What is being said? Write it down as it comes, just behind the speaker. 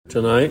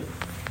tonight.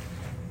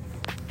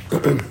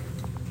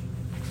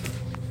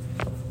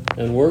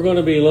 And we're going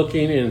to be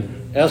looking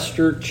in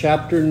Esther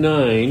chapter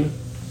 9.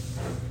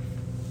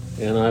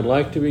 And I'd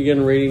like to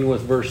begin reading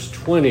with verse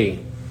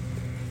 20.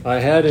 I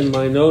had in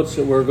my notes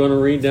that we're going to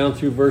read down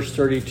through verse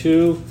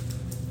 32.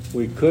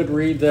 We could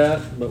read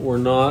that, but we're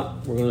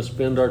not. We're going to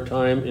spend our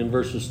time in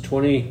verses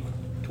 20,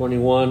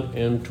 21,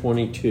 and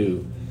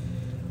 22.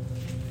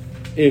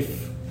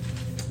 If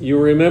you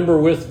remember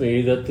with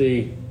me that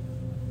the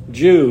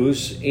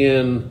Jews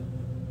in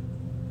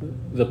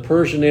the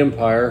Persian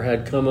Empire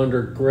had come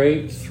under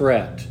great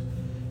threat.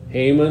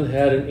 Haman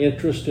had an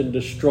interest in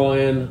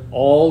destroying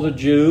all the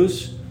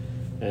Jews,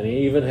 and he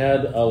even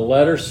had a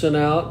letter sent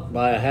out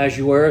by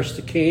Ahasuerus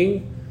the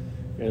king.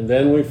 And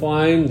then we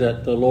find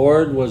that the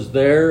Lord was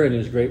there in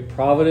his great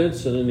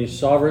providence and in his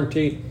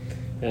sovereignty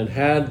and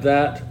had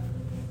that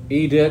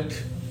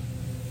edict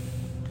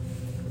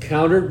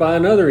countered by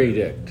another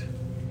edict.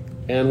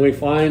 And we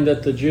find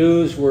that the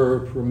Jews were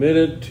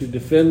permitted to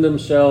defend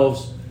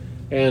themselves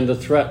and the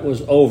threat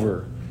was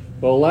over.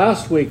 Well,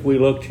 last week we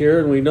looked here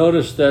and we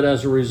noticed that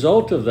as a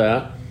result of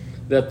that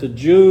the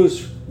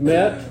Jews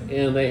met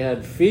and they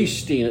had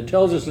feasting. It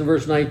tells us in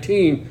verse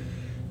 19,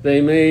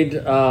 they made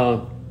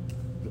a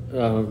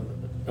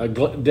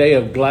day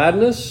of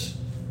gladness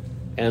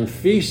and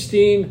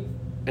feasting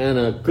and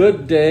a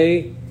good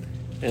day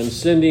and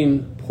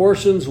sending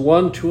portions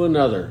one to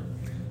another.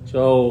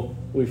 So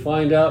we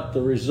find out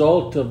the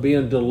result of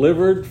being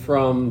delivered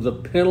from the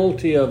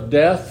penalty of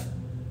death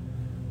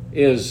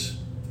is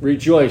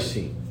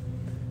rejoicing.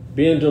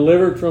 Being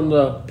delivered from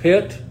the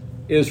pit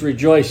is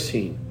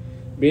rejoicing.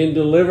 Being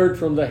delivered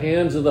from the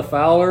hands of the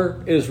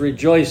fowler is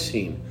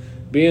rejoicing.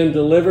 Being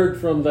delivered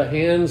from the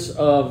hands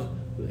of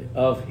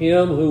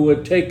him who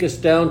would take us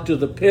down to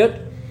the pit,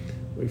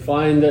 we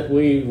find that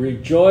we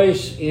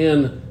rejoice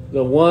in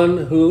the one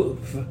who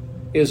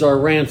is our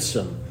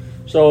ransom.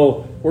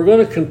 So we're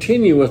going to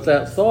continue with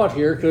that thought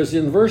here, because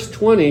in verse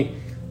 20,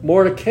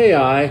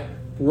 Mordecai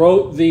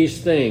wrote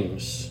these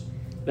things.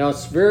 Now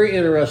it's very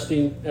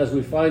interesting, as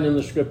we find in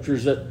the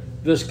scriptures, that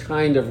this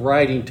kind of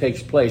writing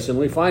takes place. And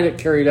we find it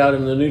carried out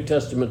in the New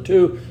Testament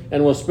too,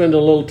 and we'll spend a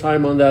little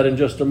time on that in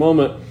just a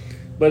moment.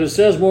 But it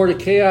says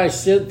Mordecai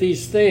sent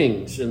these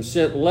things and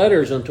sent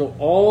letters unto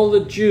all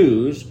the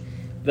Jews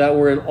that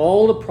were in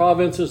all the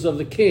provinces of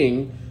the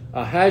king,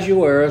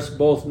 Ahasuerus,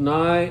 both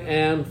nigh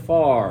and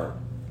far,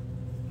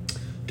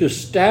 to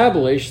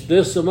establish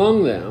this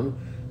among them,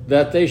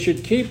 that they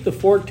should keep the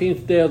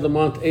 14th day of the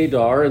month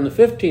Adar and the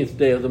 15th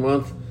day of the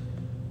month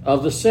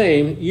of the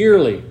same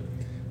yearly,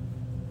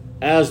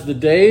 as the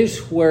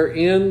days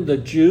wherein the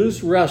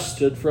Jews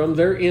rested from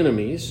their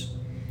enemies,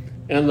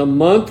 and the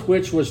month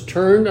which was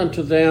turned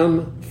unto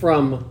them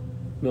from,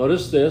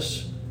 notice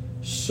this,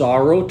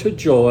 sorrow to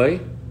joy,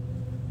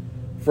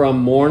 from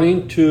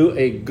mourning to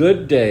a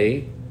good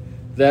day,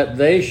 that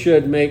they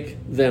should make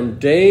them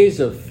days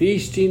of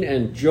feasting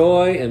and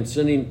joy and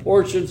sending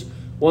portions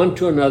one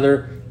to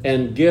another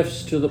and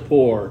gifts to the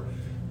poor.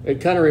 It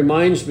kind of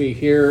reminds me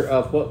here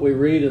of what we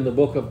read in the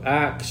book of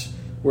Acts,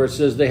 where it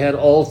says they had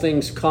all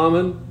things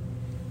common.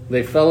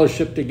 They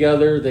fellowshiped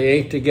together, they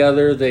ate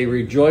together, they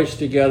rejoiced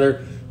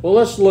together. Well,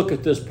 let's look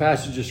at this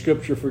passage of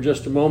Scripture for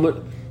just a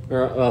moment,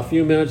 or a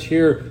few minutes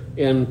here.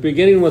 And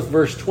beginning with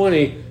verse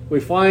 20,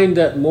 we find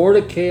that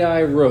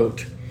Mordecai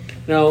wrote.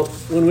 Now,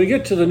 when we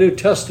get to the New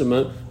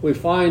Testament, we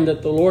find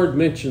that the Lord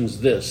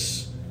mentions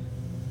this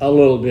a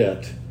little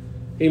bit.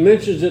 He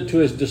mentions it to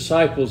his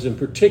disciples in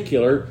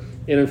particular.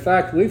 And in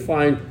fact, we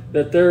find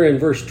that there in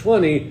verse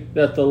 20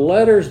 that the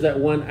letters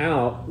that went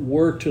out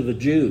were to the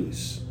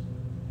Jews.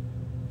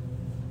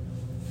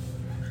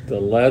 The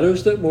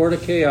letters that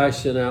Mordecai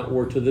sent out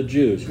were to the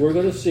Jews. We're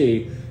going to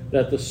see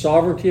that the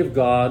sovereignty of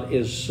God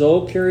is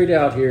so carried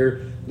out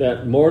here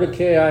that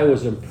Mordecai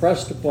was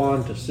impressed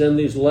upon to send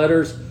these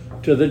letters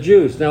to the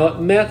Jews. Now, it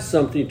meant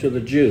something to the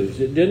Jews.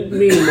 It didn't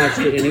mean much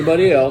to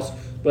anybody else,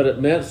 but it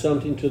meant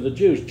something to the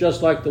Jews.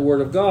 Just like the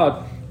Word of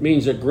God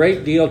means a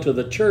great deal to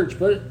the church,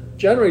 but it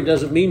generally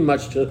doesn't mean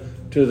much to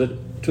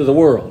the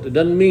world. It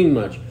doesn't mean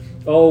much.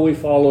 Oh, we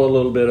follow a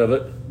little bit of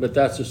it, but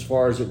that's as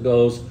far as it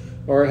goes.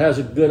 Or it has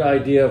a good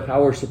idea of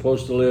how we're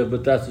supposed to live,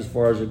 but that's as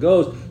far as it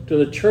goes. To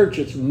the church,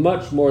 it's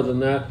much more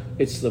than that.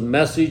 It's the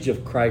message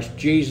of Christ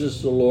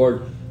Jesus the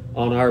Lord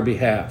on our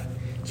behalf.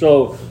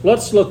 So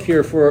let's look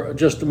here for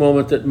just a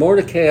moment that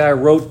Mordecai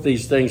wrote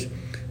these things.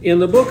 In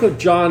the book of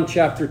John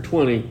chapter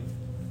 20,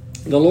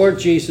 the Lord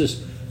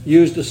Jesus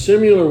used a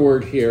similar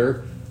word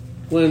here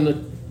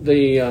when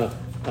the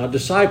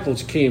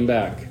disciples came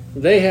back.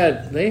 They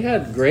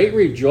had great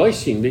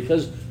rejoicing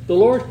because the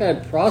Lord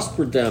had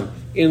prospered them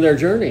in their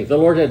journey. The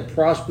Lord had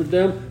prospered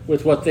them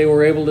with what they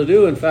were able to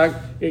do. In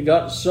fact, it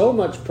got so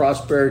much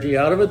prosperity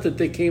out of it that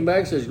they came back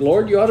and said,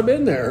 Lord, you ought to have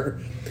been there.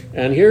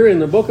 And here in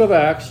the book of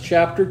Acts,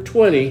 chapter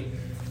 20,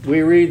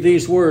 we read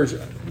these words,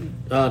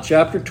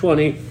 chapter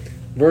 20,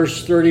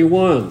 verse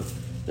 31.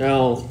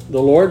 Now,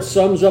 the Lord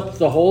sums up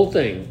the whole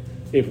thing.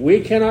 If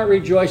we cannot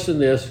rejoice in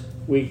this,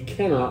 we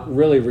cannot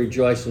really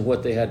rejoice in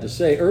what they had to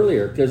say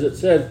earlier, because it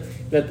said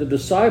that the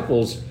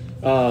disciples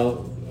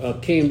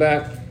came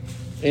back,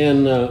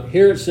 and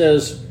here it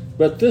says,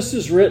 but this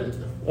is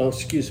written. Oh,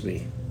 excuse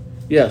me.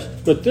 Yes,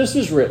 but this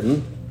is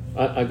written.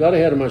 I got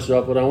ahead of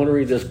myself, but I want to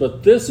read this.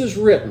 But this is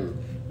written,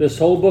 this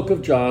whole book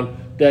of John,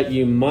 that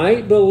you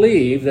might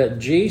believe that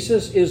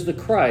Jesus is the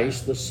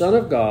Christ, the Son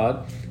of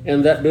God,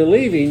 and that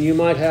believing you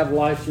might have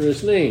life through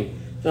his name.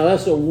 Now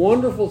that's a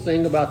wonderful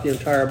thing about the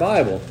entire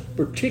Bible,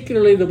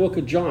 particularly the book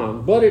of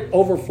John, but it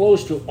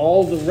overflows to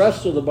all the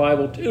rest of the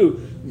Bible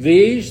too.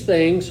 These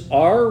things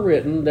are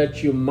written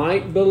that you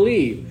might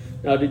believe.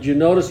 Now, did you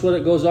notice what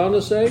it goes on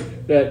to say?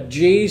 That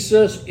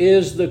Jesus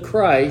is the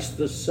Christ,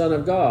 the Son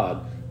of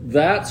God.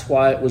 That's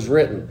why it was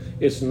written.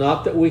 It's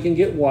not that we can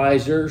get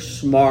wiser,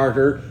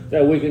 smarter,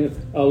 that we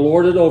can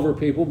lord it over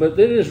people, but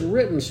it is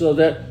written so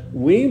that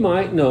we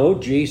might know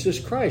Jesus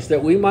Christ,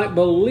 that we might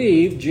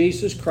believe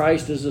Jesus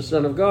Christ is the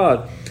Son of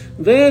God.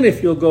 Then,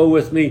 if you'll go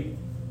with me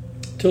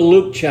to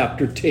Luke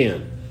chapter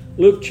 10.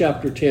 Luke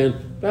chapter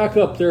 10, back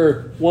up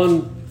there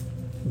one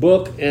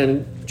book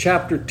and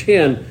chapter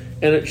 10,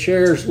 and it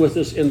shares with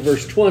us in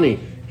verse 20.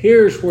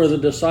 Here's where the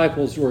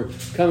disciples were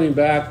coming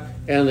back,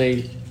 and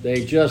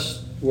they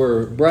just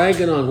were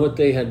bragging on what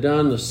they had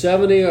done. The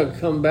 70 had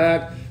come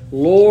back.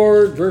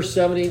 Lord, verse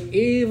 17,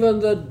 even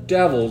the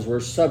devils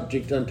were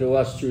subject unto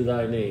us through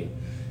thy name.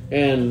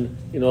 And,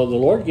 the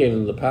Lord gave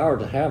them the power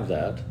to have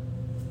that.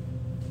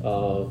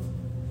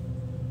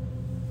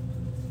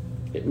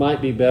 It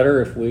might be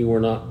better if we were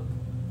not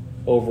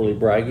overly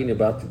bragging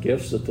about the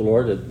gifts that the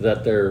Lord,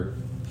 that they're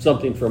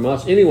something from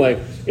us.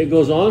 Anyway, it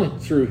goes on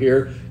through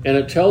here, and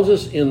it tells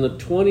us in the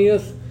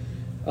 20th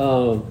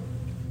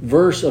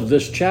verse of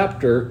this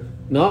chapter,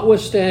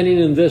 notwithstanding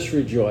in this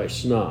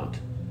rejoice not,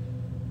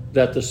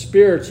 that the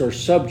spirits are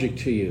subject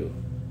to you.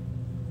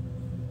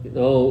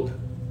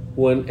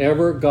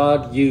 Whenever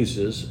God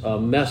uses a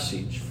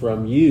message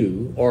from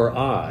you or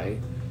I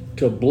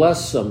to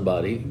bless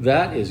somebody,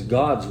 that is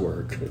God's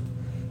work.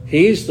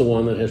 He's the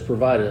one that has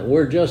provided it.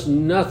 We're just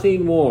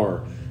nothing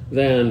more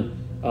than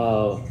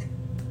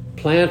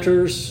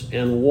planters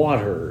and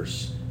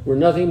waterers. We're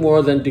nothing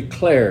more than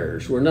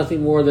declarers. We're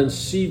nothing more than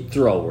seed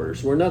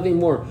throwers. We're nothing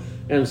more.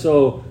 And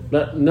so,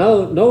 but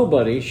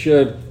nobody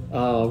should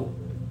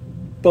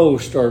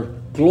boast or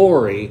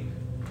glory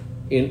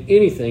in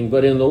anything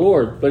but in the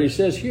Lord. But he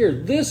says here,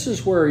 this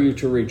is where you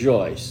to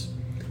rejoice.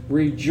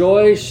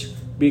 Rejoice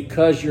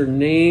because your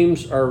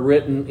names are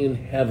written in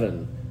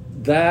heaven.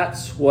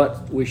 That's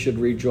what we should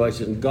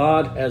rejoice in.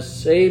 God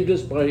has saved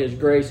us by his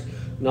grace,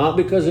 not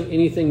because of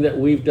anything that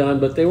we've done,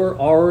 but they were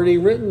already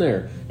written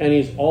there. And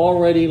he's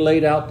already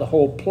laid out the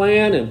whole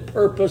plan and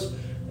purpose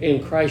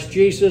in Christ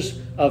Jesus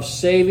of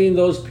saving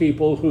those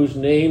people whose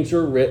names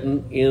are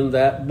written in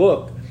that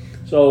book.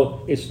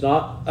 So it's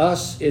not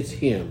us, it's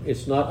him.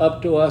 It's not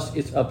up to us,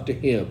 it's up to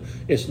him.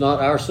 It's not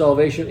our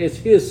salvation, it's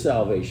his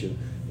salvation.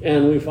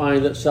 And we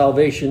find that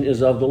salvation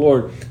is of the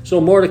Lord.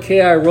 So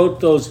Mordecai wrote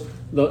those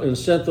and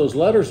sent those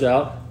letters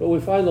out, but we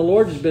find the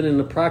Lord has been in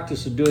the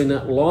practice of doing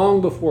that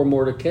long before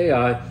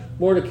Mordecai.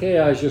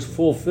 Mordecai is just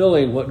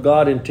fulfilling what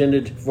God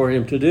intended for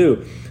him to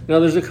do. Now,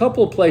 there's a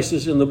couple of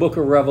places in the book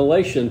of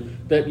Revelation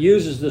that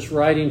uses this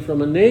writing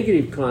from a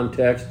negative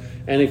context,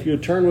 and if you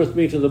turn with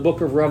me to the book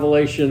of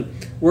Revelation,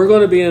 we're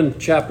going to be in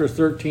chapter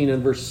 13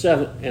 and verse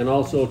 7, and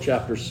also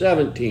chapter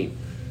 17.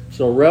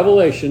 So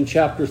Revelation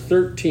chapter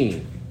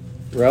 13,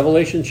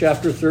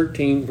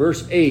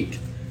 verse 8.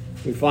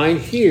 We find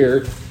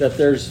here that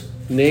there's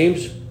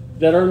names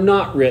that are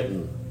not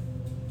written.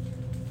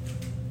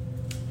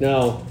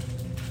 Now,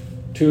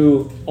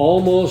 to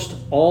almost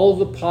all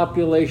the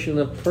population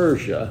of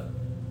Persia,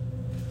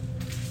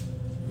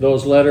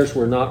 those letters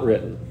were not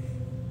written.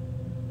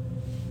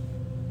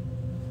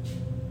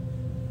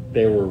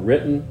 They were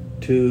written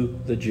to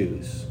the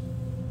Jews.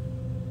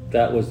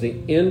 That was the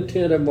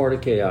intent of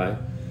Mordecai.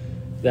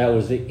 That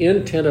was the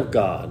intent of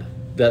God,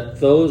 that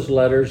those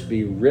letters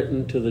be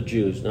written to the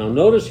Jews. Now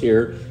notice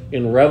here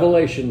in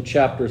Revelation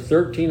chapter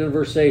 13 and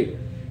verse 8,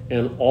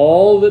 and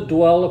all that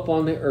dwell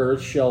upon the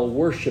earth shall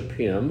worship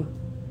him,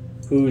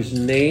 whose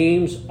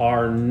names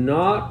are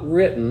not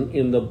written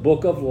in the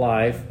book of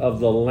life of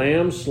the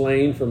Lamb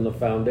slain from the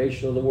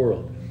foundation of the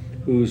world.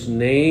 Whose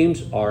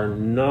names are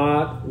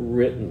not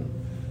written.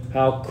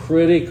 How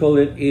critical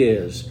it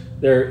is.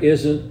 There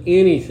isn't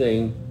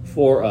anything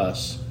for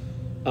us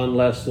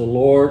unless the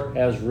Lord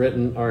has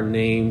written our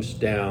names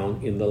down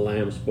in the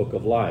Lamb's book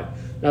of life.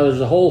 Now there's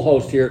a whole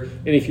host here,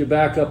 and if you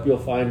back up, you'll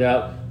find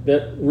out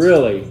that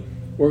really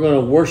we're going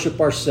to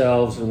worship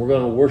ourselves and we're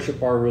going to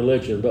worship our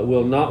religion, but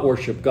we'll not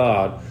worship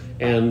God.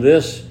 And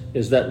this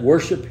is that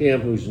worship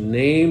him whose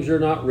names are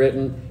not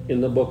written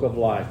in the book of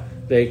life.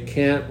 They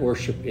can't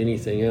worship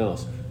anything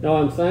else. Now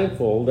I'm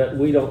thankful that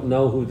we don't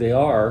know who they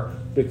are,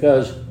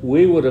 because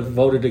we would have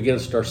voted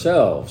against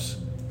ourselves.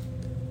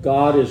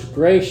 God is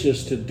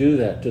gracious to do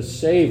that, to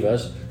save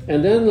us,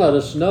 and then let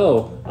us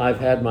know, I've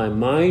had my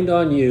mind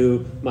on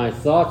you, my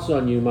thoughts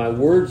on you, my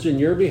words in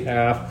your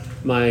behalf,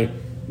 my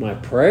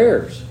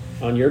prayers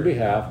on your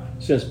behalf,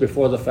 since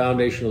before the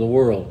foundation of the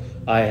world.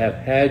 I have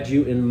had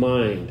you in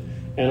mind.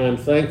 And I'm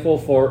thankful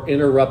for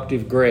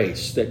interruptive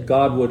grace, that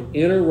God would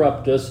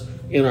interrupt us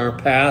in our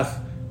path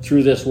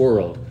through this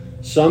world.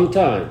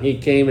 Sometime He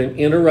came and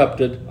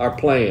interrupted our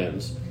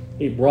plans.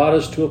 He brought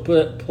us to a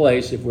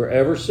place, if we're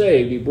ever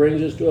saved, He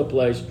brings us to a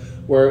place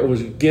where it was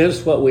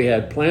against what we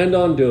had planned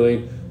on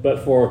doing, but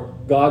for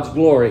God's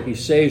glory, He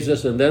saves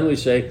us, and then we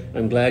say,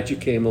 I'm glad you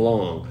came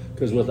along,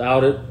 because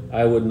without it,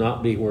 I would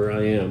not be where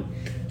I am.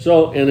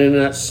 So, and in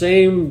that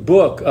same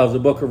book of the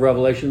book of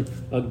Revelation,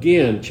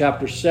 again,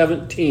 chapter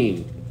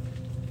 17,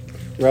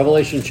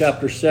 Revelation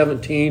chapter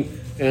 17,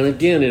 and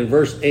again in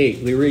verse 8,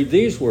 we read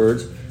these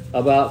words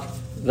about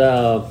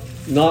the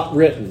not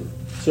written.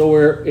 So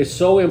it's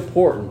so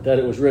important that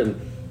it was written.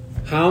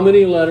 How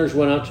many letters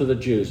went out to the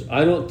Jews?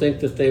 I don't think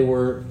that they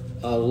were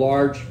a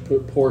large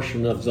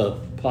portion of the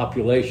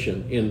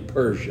population in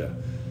Persia,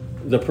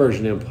 the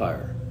Persian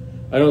Empire.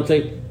 I don't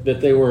think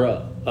that they were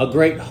a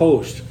great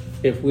host.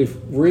 If we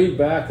read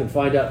back and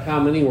find out how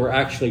many were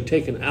actually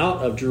taken out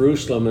of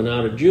Jerusalem and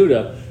out of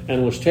Judah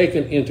and was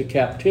taken into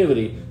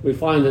captivity, we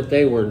find that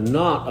they were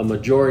not a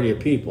majority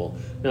of people.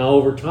 Now,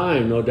 over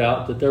time, no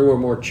doubt that there were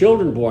more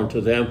children born to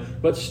them,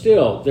 but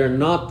still, they're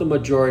not the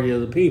majority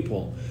of the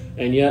people.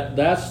 And yet,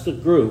 that's the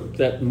group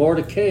that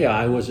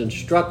Mordecai was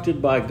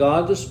instructed by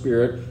God the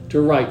Spirit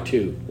to write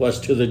to, was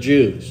to the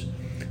Jews.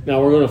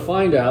 Now, we're going to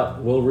find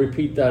out, we'll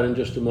repeat that in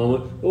just a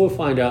moment, but we'll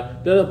find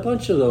out that a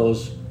bunch of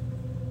those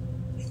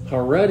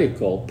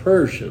heretical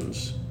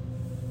Persians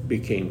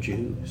became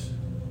Jews.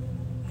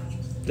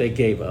 They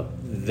gave up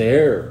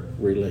their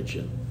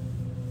religion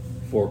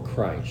for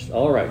Christ.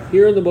 All right,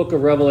 here in the book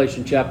of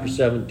Revelation chapter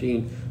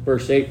 17,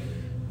 verse 8,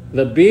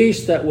 the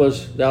beast that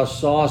thou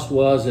sawest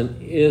was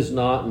and is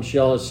not, and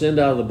shall ascend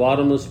out of the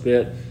bottomless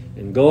pit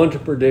and go into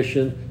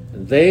perdition,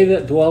 and they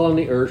that dwell on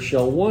the earth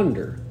shall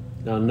wonder.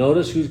 Now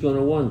notice who's going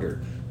to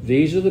wonder.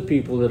 These are the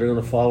people that are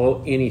going to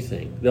follow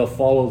anything. They'll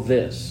follow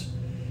this.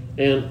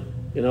 And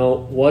you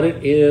know, what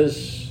it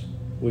is,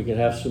 we can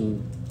have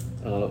some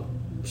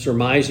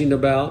surmising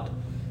about,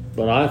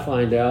 but I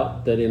find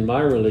out that in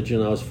my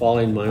religion I was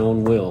following my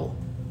own will.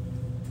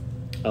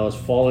 I was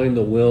following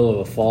the will of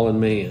a fallen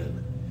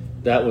man.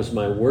 That was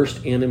my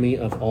worst enemy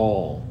of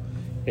all.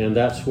 And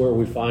that's where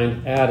we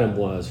find Adam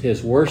was.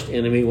 His worst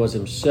enemy was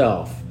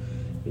himself.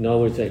 You know,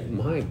 we think,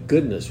 my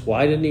goodness,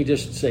 why didn't he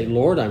just say,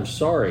 Lord, I'm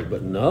sorry?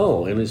 But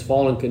no, in his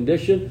fallen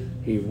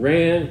condition, he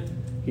ran.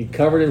 He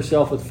covered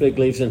himself with fig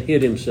leaves and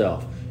hid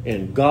himself.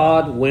 And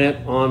God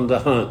went on the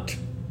hunt.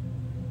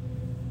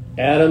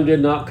 Adam did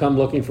not come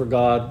looking for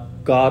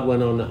God. God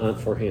went on the hunt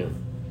for him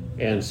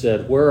and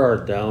said, where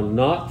art thou?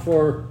 Not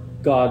for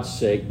God's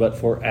sake, but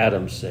for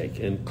Adam's sake.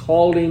 And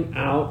called him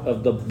out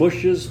of the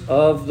bushes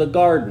of the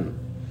garden.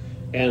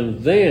 And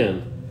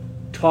then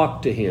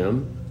talked to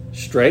him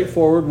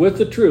straightforward with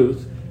the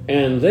truth.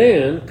 And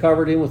then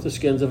covered him with the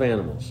skins of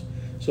animals.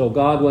 So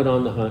God went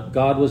on the hunt.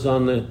 God was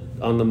on the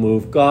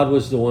move. God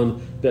was the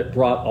one that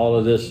brought all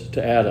of this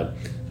to Adam.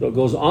 So it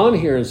goes on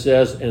here and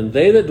says, and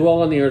they that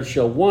dwell on the earth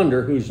shall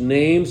wonder, whose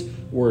names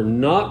were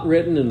not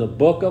written in the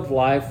book of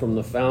life from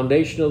the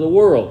foundation of the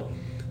world,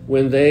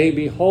 when they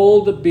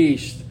behold the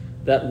beast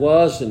that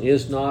was and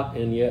is not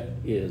and yet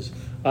is.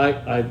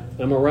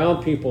 I'm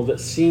around people that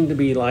seem to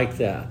be like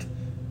that.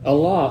 A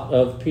lot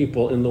of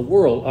people in the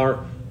world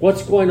are,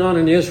 what's going on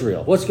in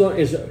Israel?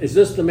 Is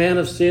this the man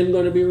of sin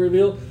going to be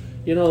revealed?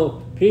 You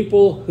know,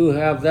 people who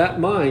have that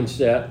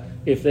mindset,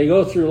 if they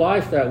go through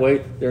life that way,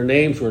 their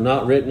names were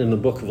not written in the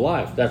book of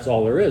life. That's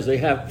all there is. They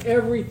have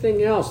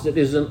everything else that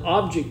is an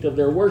object of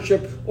their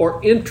worship or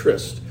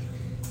interest.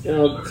 You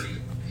know,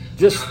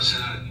 just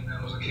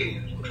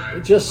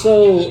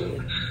so.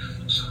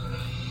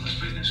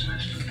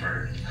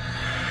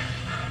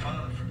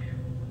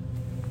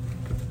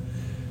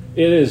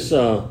 It is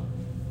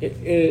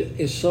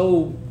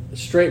so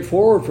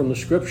straightforward from the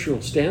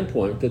scriptural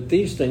standpoint that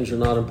these things are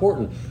not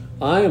important.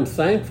 I am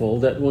thankful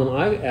that when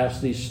I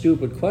asked these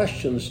stupid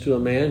questions to a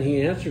man,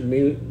 he answered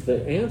me,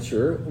 the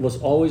answer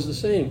was always the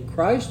same.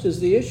 Christ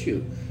is the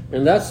issue.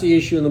 And that's the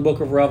issue in the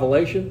book of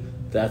Revelation.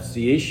 That's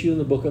the issue in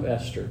the book of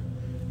Esther.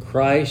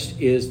 Christ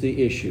is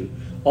the issue.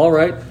 All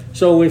right,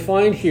 so we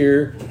find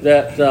here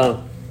that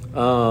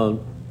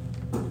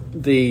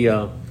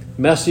the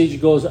message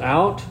goes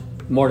out.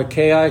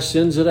 Mordecai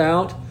sends it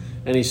out,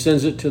 and he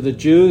sends it to the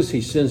Jews.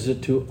 He sends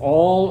it to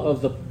all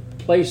of the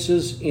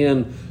places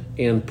in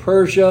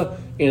Persia,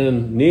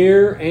 in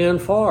near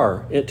and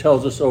far, it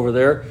tells us over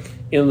there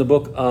in the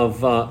book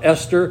of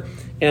Esther.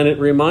 And it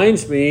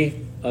reminds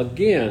me,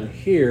 again,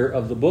 here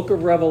of the book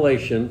of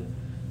Revelation,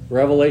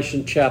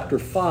 Revelation chapter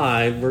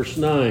 5, verse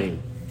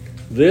 9.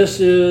 This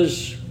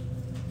is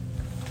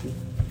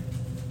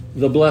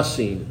the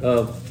blessing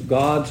of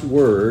God's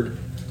word,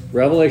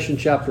 Revelation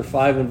chapter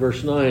 5 and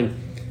verse 9.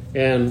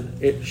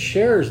 And it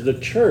shares the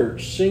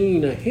church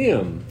singing a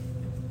hymn.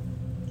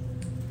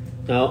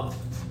 Now,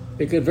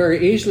 it could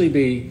very easily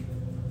be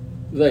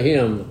the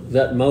hymn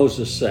that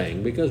Moses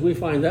sang, because we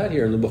find that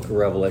here in the book of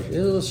Revelation.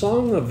 The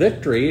song of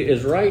victory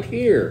is right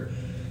here.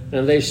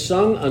 And they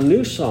sung a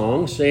new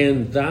song,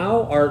 saying,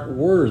 "Thou art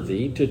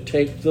worthy to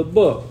take the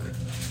book."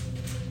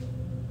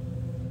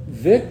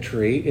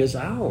 Victory is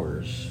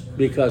ours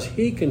because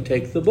he can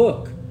take the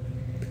book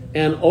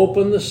and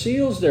open the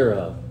seals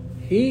thereof.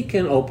 He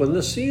can open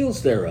the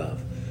seals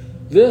thereof.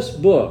 This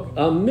book,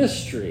 a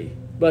mystery,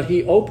 but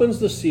he opens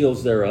the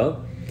seals thereof.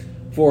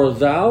 For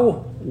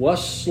thou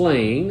wast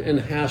slain and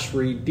hast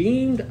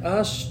redeemed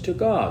us to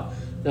God.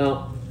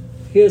 Now,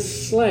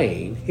 his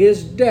slaying,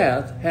 his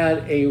death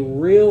had a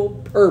real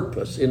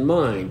purpose in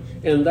mind,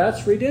 and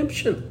that's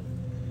redemption.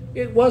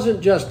 It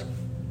wasn't just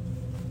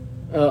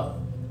to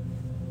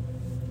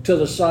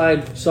the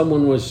side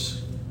someone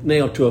was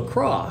nailed to a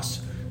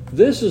cross.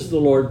 This is the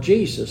Lord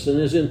Jesus, and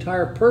his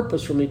entire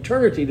purpose from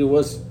eternity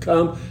was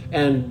come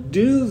and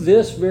do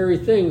this very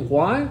thing.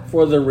 Why?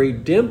 For the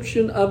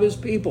redemption of his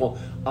people.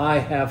 I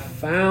have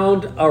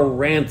found a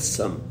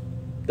ransom.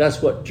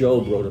 That's what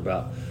Job wrote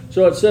about.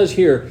 So it says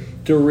here,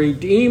 to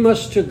redeem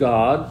us to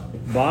God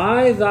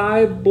by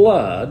thy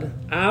blood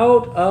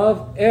out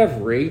of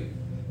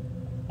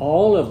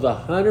all of the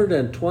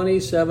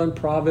 127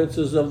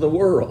 provinces of the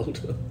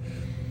world.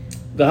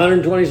 The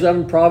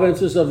 127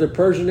 provinces of the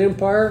Persian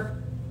Empire,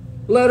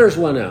 letters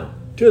went out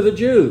to the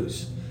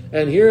Jews.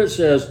 And here it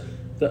says,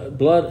 the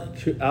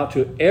blood out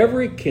to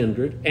every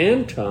kindred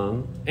and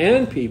tongue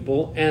and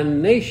people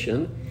and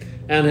nation,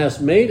 and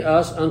has made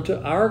us unto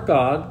our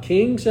God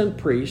kings and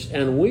priests,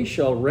 and we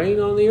shall reign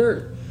on the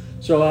earth.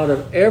 So out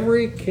of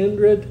every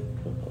kindred,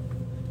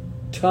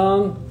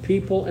 tongue,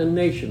 people, and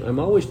nation. I'm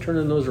always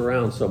turning those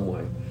around some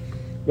way.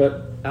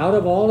 But out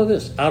of all of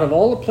this, out of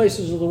all the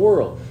places of the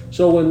world.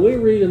 So when we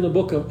read in the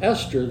book of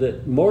Esther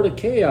that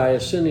Mordecai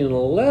is sending a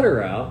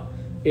letter out,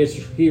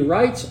 he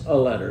writes a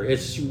letter.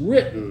 It's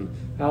written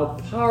how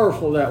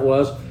powerful that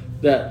was,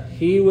 that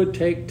he would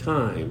take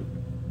time.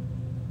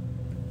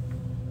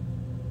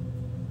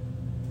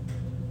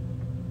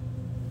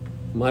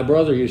 My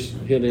brother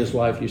he and his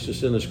wife used to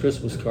send us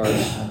Christmas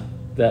cards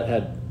that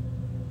had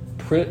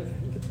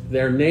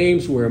their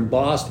names were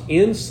embossed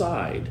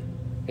inside,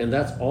 and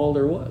that's all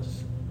there was.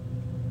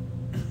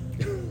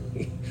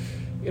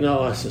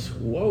 I says,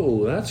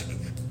 whoa, that's,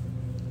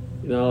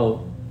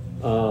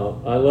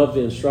 I love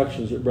the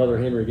instructions that Brother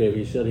Henry gave.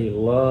 He said he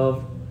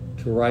loved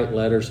to write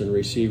letters and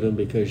receive them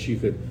because you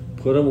could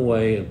put them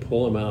away and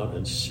pull them out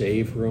and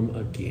savor them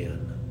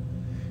again.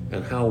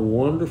 And how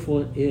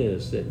wonderful it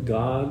is that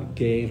God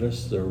gave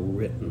us the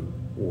written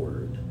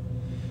word.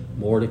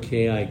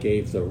 Mordecai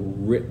gave the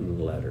written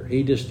letter.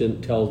 He just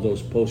didn't tell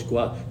those posts, go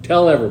out,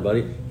 tell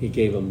everybody. He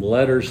gave them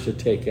letters to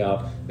take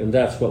out, and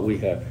that's what we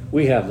have.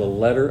 We have the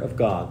letter of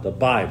God, the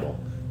Bible,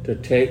 to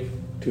take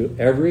to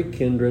every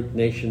kindred,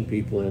 nation,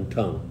 people, and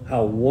tongue.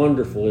 How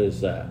wonderful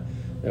is that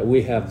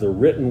we have the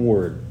written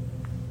word.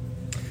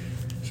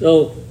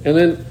 So, and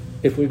then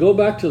if we go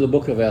back to the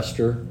book of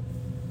Esther,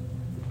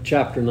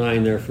 chapter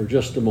 9 there for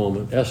just a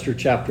moment, Esther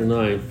chapter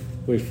 9,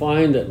 we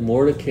find that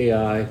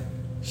Mordecai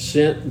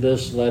sent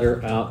this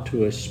letter out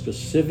to a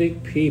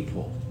specific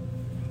people.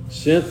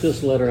 And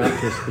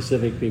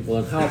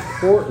how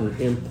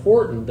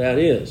important that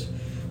is.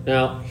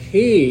 Now,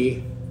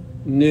 he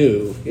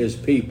knew his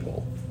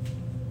people.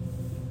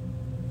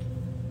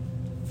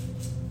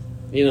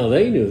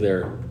 They knew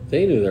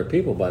their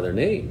people by their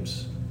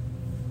names.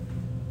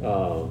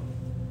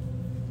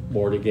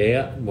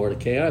 Mordecai,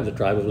 the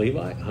tribe of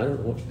Levi. I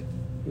don't know.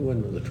 He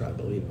wasn't in the tribe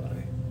of Levi.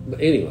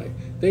 But anyway,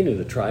 they knew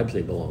the tribes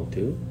they belonged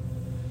to.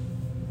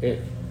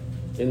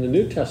 In the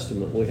New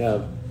Testament, we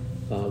have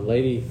a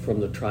lady from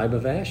the tribe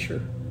of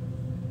Asher.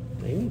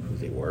 They knew who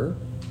they were.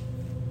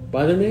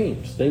 By their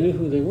names, they knew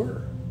who they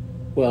were.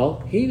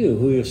 Well, he knew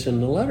who he was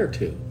sending the letter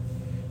to.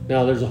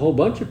 Now, there's a whole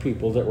bunch of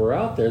people that were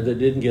out there that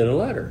didn't get a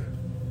letter.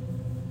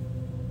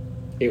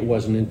 It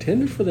wasn't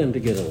intended for them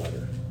to get a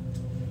letter.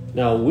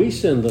 Now, we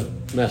send the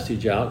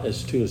message out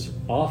as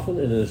often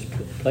and as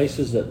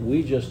places that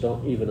we just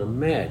don't even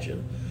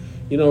imagine.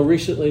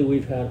 Recently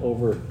we've had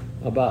over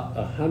about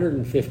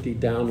 150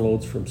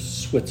 downloads from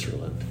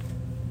Switzerland.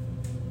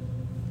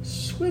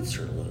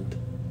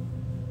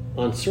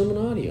 On sermon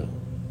audio.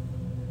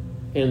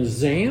 And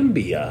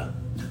Zambia.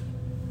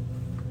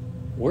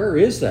 Where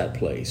is that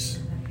place?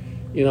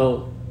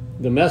 The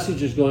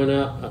message is going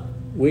out.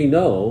 We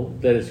know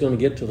that it's going to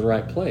get to the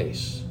right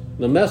place.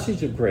 The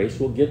message of grace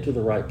will get to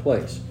the right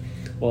place.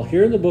 Well,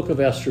 here in the book of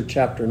Esther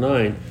chapter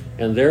 9,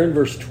 and there in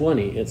verse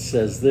 20, it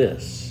says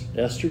this.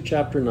 Esther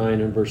chapter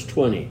 9 and verse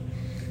 20.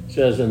 It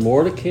says, and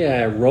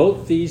Mordecai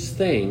wrote these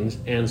things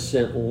and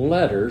sent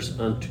letters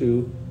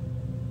unto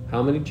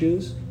how many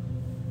Jews?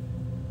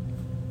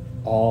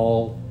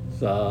 All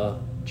the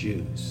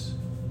Jews.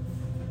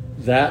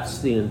 That's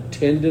the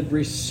intended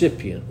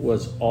recipient,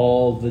 was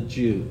all the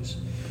Jews.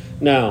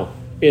 Now,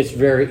 it's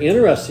very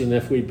interesting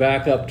if we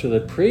back up to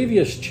the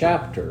previous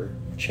chapter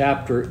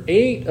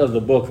 8 of the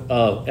book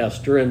of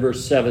Esther, in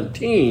verse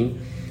 17,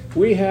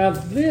 we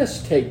have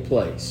this take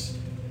place.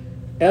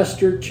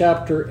 Esther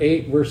chapter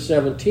 8, verse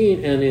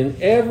 17, and in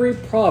every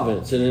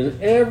province and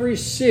in every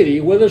city,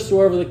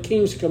 whithersoever the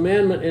king's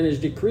commandment and his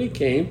decree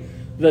came,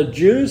 the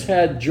Jews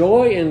had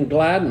joy and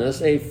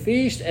gladness, a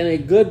feast and a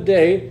good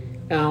day.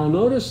 Now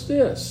notice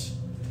this.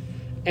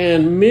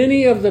 And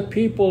many of the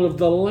people of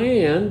the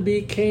land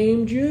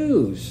became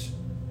Jews,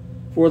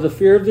 for the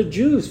fear of the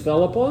Jews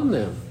fell upon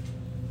them.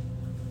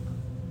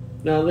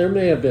 Now, there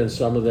may have been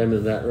some of them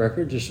in that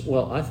record.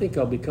 I think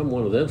I'll become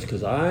one of them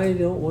because I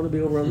don't want to be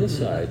over on this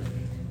side.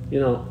 You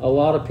know, a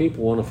lot of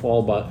people want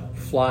to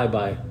fly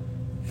by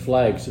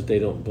flags that they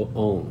don't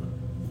own.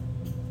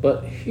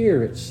 But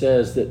here it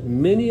says that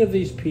many of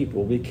these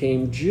people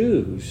became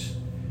Jews.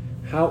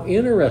 How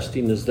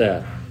interesting is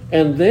that?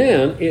 And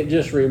then it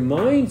just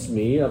reminds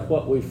me of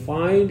what we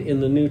find in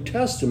the New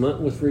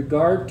Testament with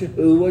regard to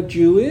who a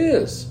Jew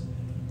is.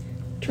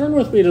 Turn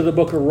with me to the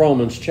book of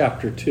Romans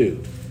chapter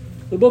 2.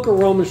 The book of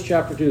Romans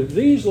chapter 2.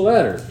 These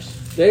letters,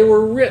 they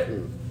were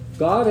written.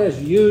 God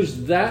has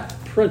used that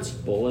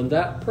principle and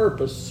that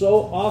purpose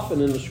so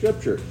often in the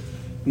Scripture.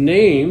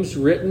 Names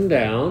written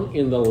down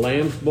in the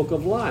Lamb's Book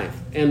of Life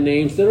and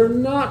names that are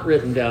not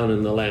written down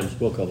in the Lamb's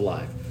Book of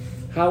Life.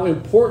 How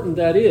important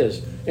that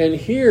is. And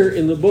here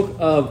in the book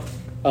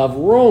of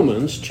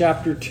Romans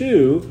chapter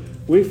 2,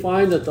 we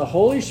find that the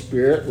Holy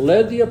Spirit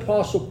led the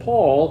Apostle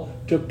Paul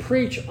to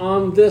preach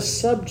on this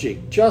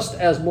subject, just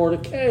as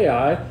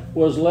Mordecai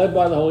was led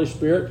by the Holy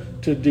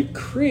Spirit to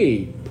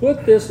decree,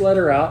 put this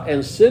letter out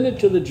and send it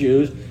to the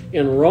Jews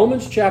in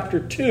Romans chapter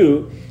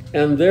 2,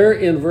 and there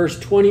in verse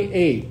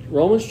 28.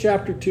 Romans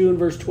chapter 2 and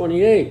verse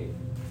 28.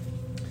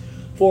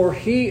 For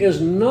he is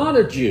not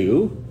a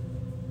Jew,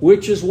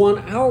 which is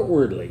one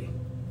outwardly.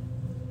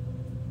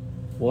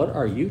 What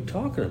are you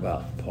talking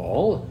about,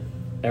 Paul?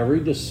 Every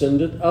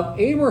descendant of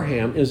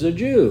Abraham is a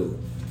Jew.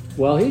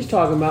 Well, he's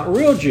talking about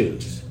real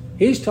Jews.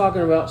 He's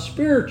talking about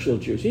spiritual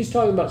Jews. He's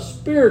talking about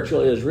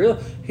spiritual Israel.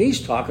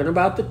 He's talking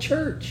about the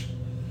church.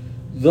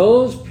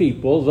 Those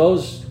people,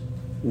 those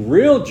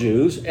real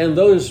Jews, and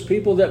those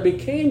people that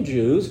became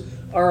Jews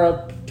are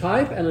a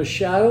type and a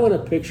shadow and a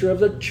picture of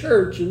the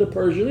church in the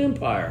Persian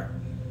Empire.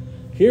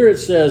 Here it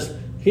says,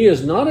 he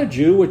is not a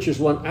Jew, which is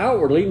one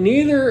outwardly,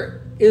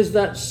 neither is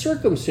that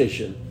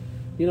circumcision.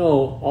 You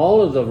know,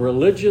 all of the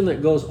religion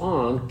that goes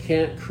on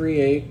can't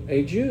create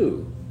a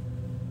Jew.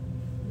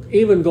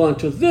 Even going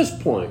to this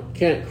point,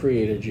 can't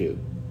create a Jew,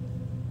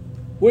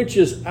 which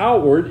is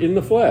outward in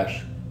the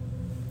flesh.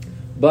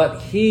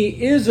 But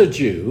he is a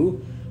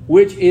Jew,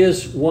 which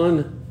is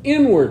one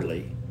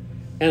inwardly,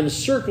 and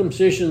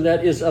circumcision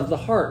that is of the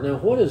heart. Now,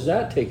 what does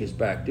that take us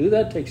back to?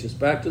 That takes us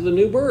back to the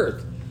new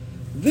birth.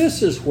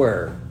 This is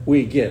where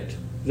we get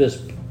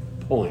this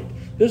point.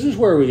 This is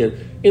where we get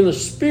in the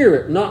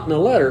spirit, not in the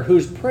letter,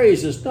 whose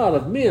praise is not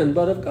of men,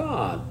 but of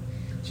God.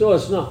 So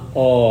it's not,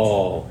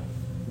 oh,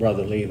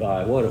 Brother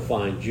Levi, what a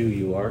fine Jew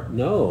you are.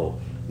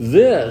 No,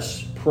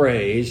 this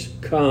praise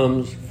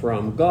comes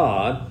from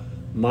God,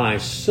 my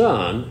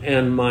son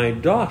and my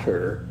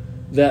daughter,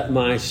 that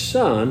my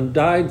son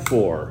died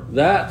for.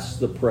 That's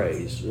the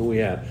praise that we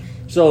have.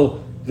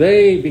 So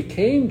they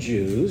became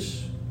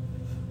Jews.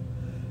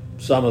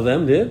 Some of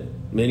them did.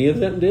 Many of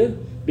them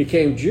did.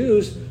 Became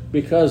Jews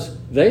because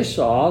they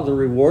saw the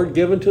reward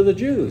given to the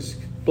Jews.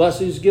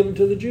 Blessings given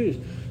to the Jews.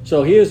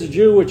 So he is a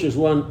Jew which is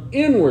one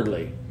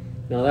inwardly.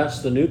 Now that's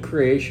the new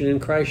creation in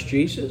Christ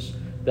Jesus.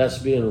 That's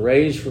being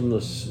raised from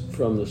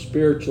the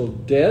spiritual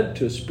dead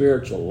to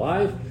spiritual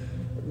life.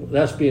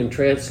 That's being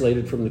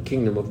translated from the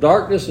kingdom of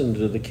darkness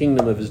into the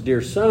kingdom of his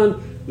dear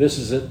Son. This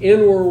is an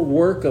inward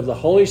work of the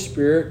Holy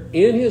Spirit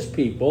in his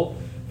people.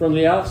 From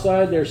the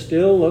outside, they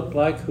still look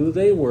like who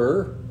they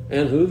were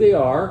and who they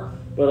are,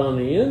 but on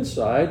the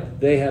inside,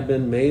 they have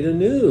been made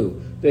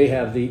anew. They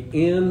have the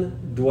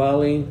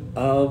indwelling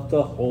of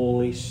the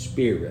Holy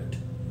Spirit.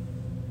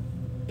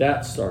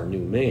 That's our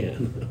new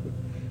man.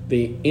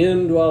 The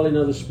indwelling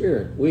of the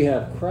Spirit. We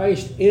have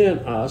Christ in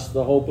us,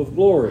 the hope of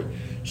glory.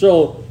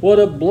 So what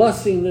a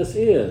blessing this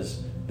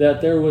is,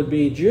 that there would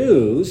be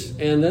Jews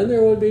and then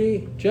there would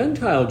be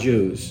Gentile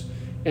Jews.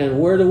 And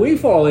where do we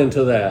fall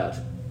into that?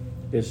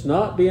 It's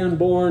not being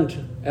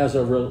born as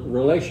a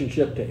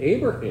relationship to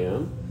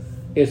Abraham.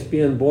 It's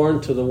being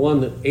born to the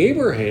one that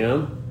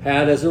Abraham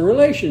had as a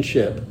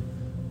relationship.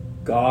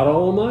 God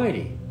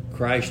Almighty,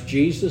 Christ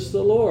Jesus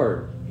the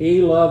Lord.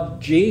 He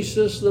loved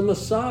Jesus the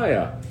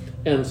Messiah.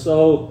 And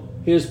so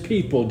his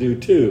people do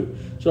too.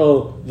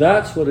 So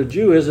that's what a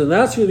Jew is, and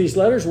that's who these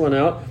letters went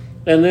out.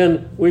 And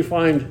then we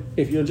find,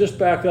 if you'll just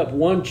back up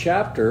one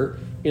chapter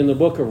in the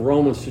book of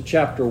Romans to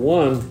chapter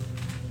 1,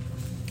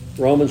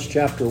 Romans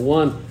chapter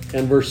 1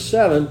 and verse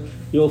 7,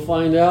 you'll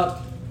find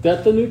out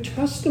that the New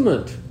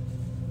Testament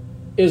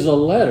is a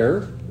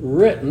letter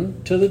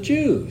written to the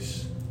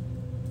Jews.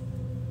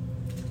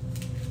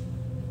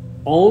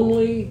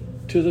 Only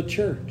to the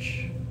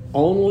church.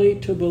 Only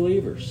to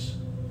believers.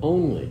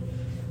 Only.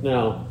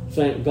 Now,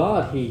 thank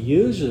God he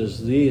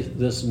uses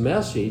this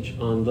message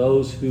on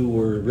those who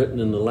were written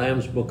in the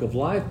Lamb's Book of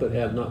Life but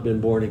have not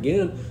been born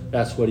again.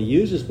 That's what he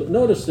uses. But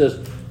notice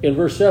this in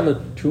verse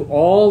 7, to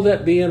all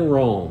that be in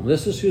Rome.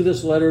 This is who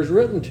this letter is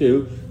written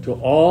to. To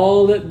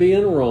all that be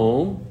in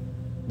Rome,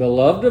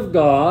 beloved of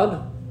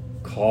God,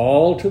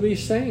 called to be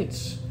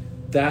saints.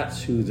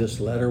 That's who this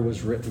letter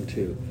was written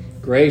to.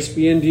 Grace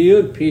be unto you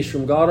and peace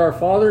from God our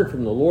Father and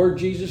from the Lord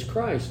Jesus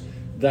Christ.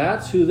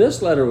 That's who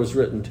this letter was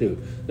written to.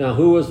 Now,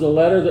 who was the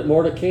letter that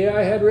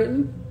Mordecai had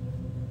written?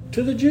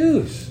 To the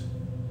Jews.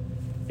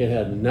 It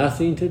had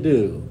nothing to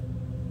do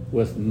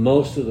with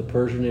most of the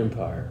Persian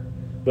Empire,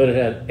 but it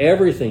had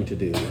everything to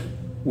do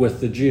with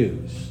the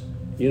Jews.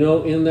 You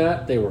know, in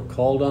that they were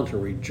called on to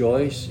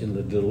rejoice in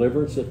the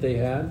deliverance that they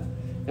had,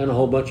 and a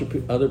whole bunch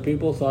of other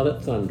people thought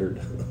it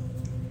thundered.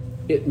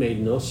 It made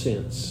no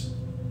sense.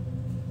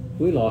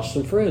 We lost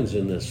some friends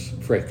in this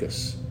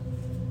fracas,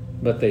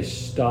 but they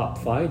stopped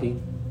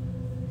fighting.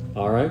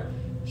 All right?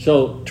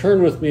 So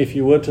turn with me, if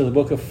you would, to the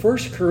book of 1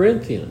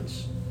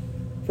 Corinthians.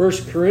 1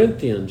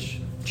 Corinthians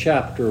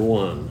chapter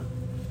 1.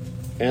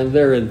 And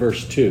there in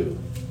verse 2.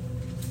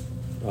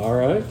 All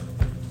right?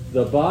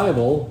 The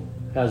Bible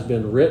has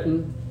been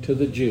written to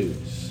the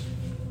Jews.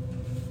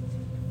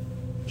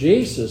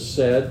 Jesus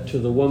said to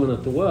the woman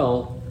at the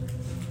well,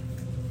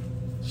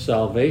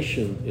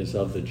 salvation is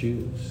of the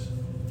Jews.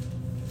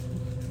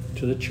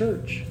 To the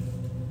church.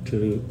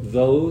 To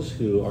those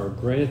who are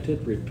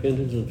granted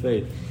repentance and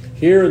faith.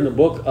 Here in the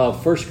book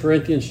of 1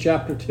 Corinthians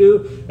chapter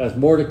 2, as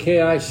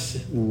Mordecai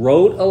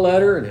wrote a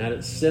letter and had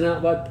it sent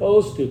out by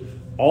post to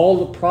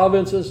all the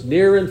provinces,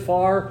 near and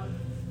far,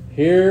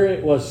 here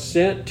it was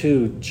sent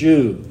to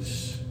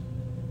Jews.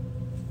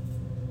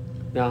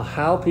 Now,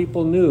 how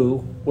people knew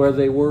where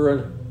they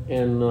were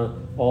and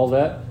all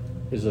that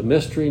is a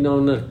mystery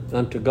known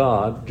unto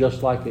God,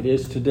 just like it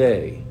is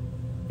today.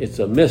 It's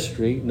a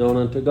mystery known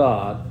unto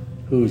God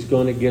who's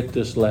going to get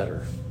this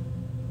letter,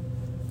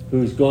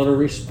 who's going to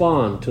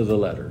respond to the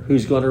letter,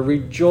 who's going to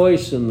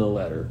rejoice in the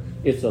letter.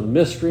 It's a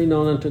mystery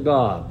known unto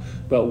God.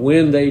 But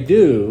when they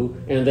do,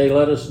 and they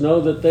let us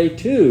know that they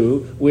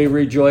too, we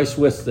rejoice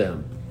with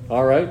them.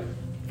 All right?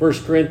 1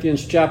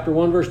 Corinthians chapter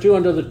 1, verse 2,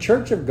 unto the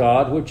church of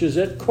God, which is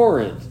at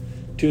Corinth,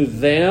 to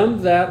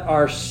them that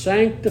are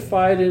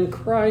sanctified in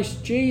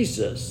Christ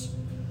Jesus,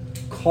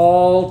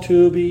 called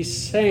to be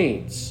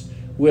saints,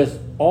 with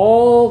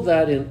all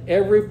that in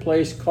every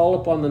place call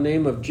upon the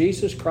name of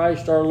Jesus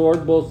Christ our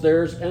Lord, both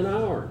theirs and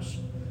ours.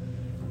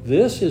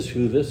 This is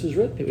who this is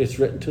written to. It's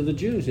written to the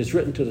Jews. It's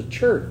written to the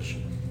church.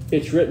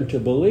 It's written to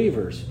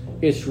believers.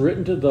 It's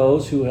written to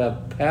those who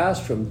have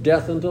passed from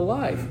death into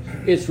life.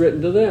 It's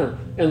written to them.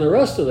 And the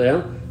rest of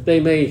them, they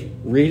may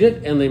read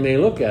it and they may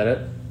look at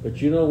it,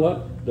 but you know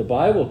what? The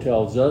Bible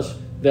tells us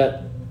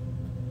that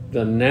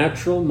the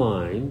natural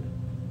mind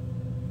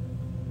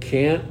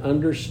can't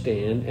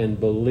understand and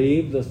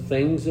believe the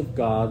things of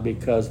God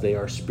because they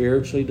are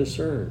spiritually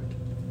discerned.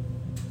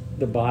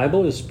 The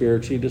Bible is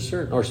spiritually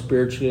discerned or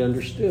spiritually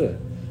understood.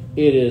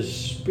 It is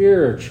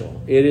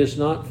spiritual. It is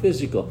not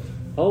physical.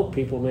 Oh,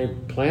 people may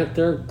plant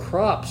their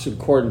crops in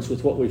accordance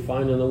with what we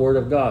find in the Word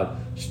of God.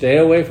 Stay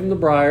away from the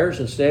briars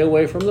and stay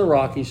away from the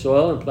rocky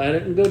soil and plant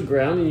it in good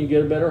ground and you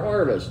get a better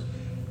harvest.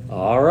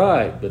 All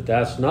right, but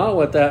that's not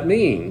what that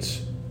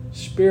means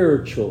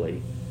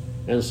spiritually.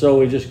 And so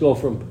we just go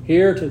from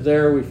here to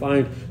there. We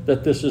find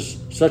that this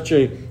is such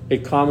a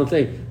common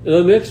thing.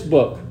 The next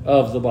book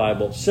of the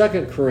Bible,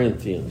 2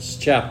 Corinthians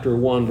chapter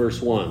 1,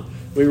 verse 1.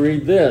 We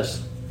read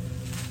this.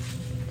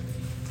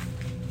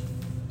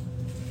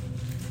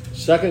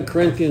 2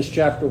 Corinthians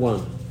chapter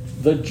 1.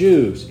 The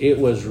Jews. It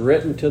was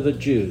written to the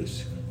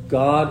Jews.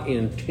 God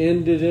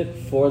intended it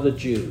for the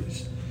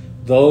Jews.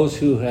 Those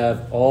who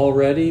have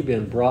already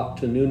been brought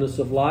to newness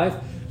of life.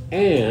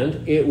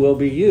 And it will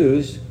be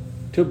used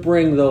to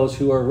bring those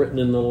who are written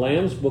in the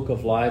Lamb's book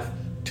of life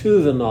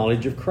to the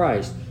knowledge of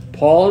Christ.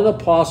 Paul, an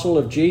apostle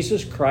of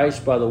Jesus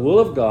Christ by the will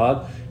of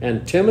God,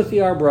 and Timothy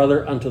our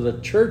brother, unto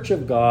the church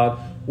of God,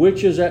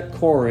 which is at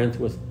Corinth,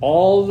 with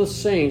all the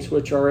saints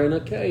which are in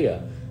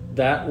Achaia.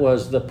 That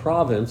was the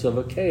province of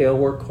Achaia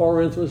where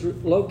Corinth was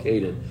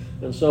located.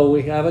 And so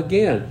we have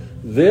again,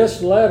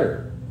 this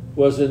letter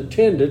was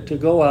intended to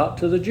go out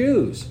to the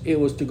Jews. It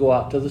was to go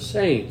out to the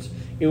saints.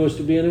 It was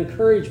to be an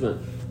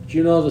encouragement. But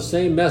you know, the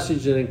same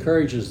message that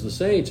encourages the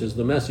saints is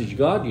the message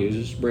God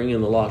uses to bring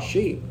in the lost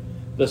sheep.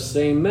 The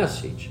same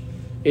message.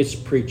 It's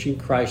preaching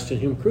Christ and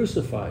Him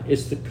crucified.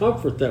 It's the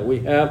comfort that we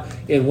have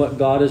in what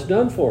God has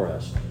done for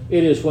us.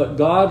 It is what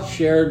God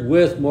shared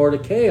with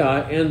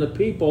Mordecai and the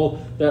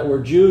people that were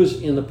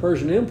Jews in the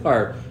Persian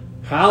Empire.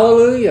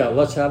 Hallelujah!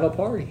 Let's have a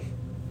party.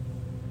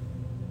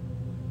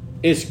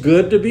 It's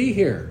good to be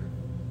here.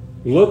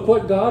 Look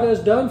what God has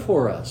done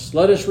for us.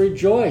 Let us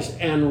rejoice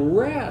and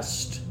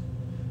rest.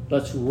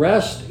 Let's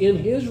rest in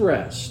His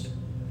rest.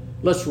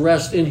 Let's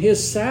rest in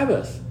His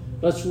Sabbath.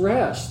 Let's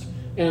rest.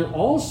 And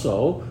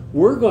also,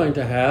 we're going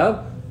to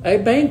have a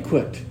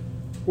banquet.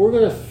 We're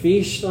going to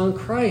feast on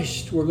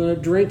Christ. We're going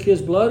to drink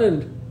His blood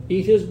and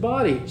eat His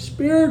body.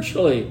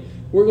 Spiritually,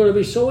 we're going to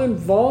be so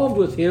involved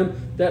with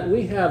Him that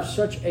we have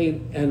such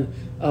an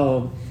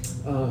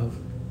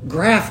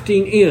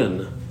grafting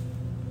in.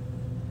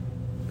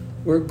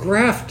 We're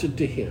grafted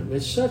to Him.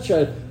 It's such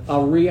a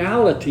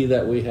reality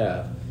that we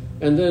have.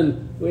 And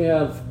then we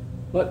have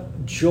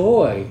what?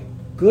 Joy,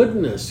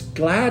 goodness,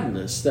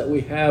 gladness that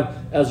we have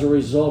as a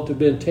result of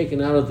being taken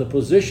out of the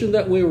position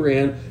that we were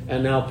in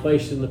and now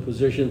placed in the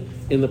position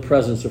in the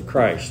presence of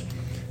Christ.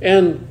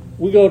 And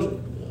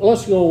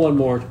let's go one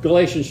more.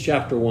 Galatians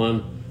chapter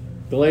 1.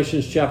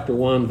 Galatians chapter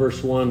 1,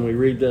 verse 1. We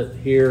read that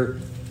here.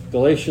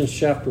 Galatians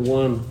chapter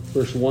 1,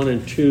 verse 1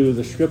 and 2.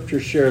 The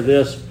scriptures share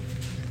this.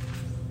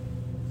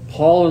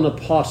 Paul, an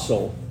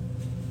apostle,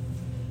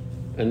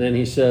 and then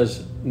he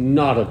says,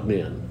 not of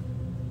men.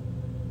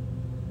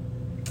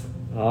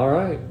 All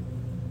right.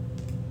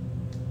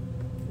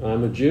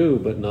 I'm a Jew,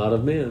 but not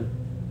of men.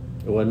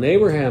 It wasn't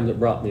Abraham that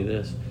brought me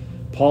this.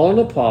 Paul, an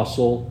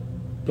apostle,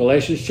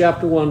 Galatians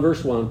chapter 1,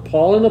 verse 1.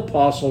 Paul, an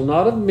apostle,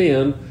 not of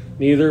men,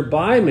 neither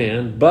by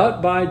man,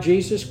 but by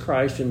Jesus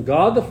Christ and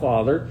God the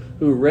Father,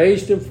 who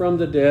raised him from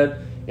the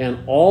dead, and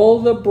all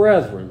the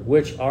brethren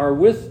which are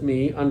with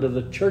me unto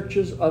the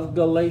churches of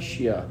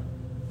Galatia.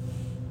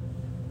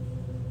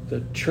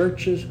 The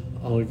churches,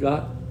 we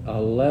got a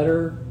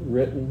letter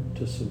written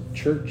to some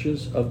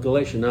churches of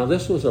Galatia. Now,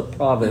 this was a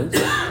province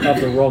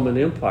of the Roman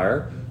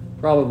Empire,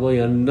 probably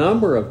a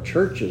number of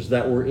churches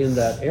that were in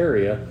that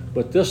area,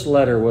 but this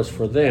letter was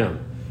for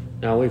them.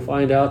 Now, we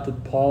find out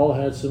that Paul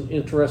had some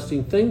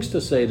interesting things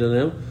to say to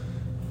them.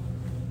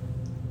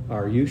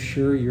 Are you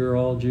sure you're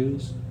all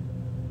Jews?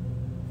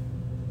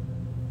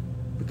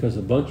 Because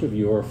a bunch of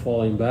you are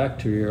falling back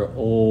to your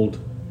old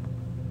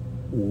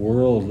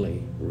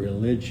worldly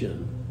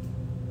religion.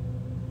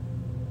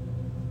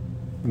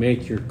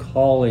 Make your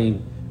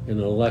calling and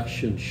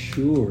election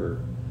sure,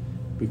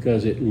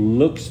 because it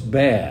looks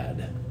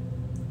bad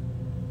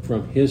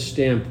from his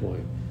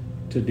standpoint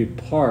to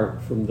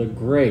depart from the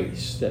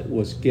grace that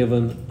was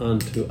given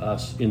unto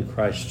us in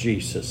Christ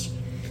Jesus.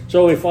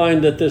 So we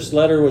find that this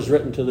letter was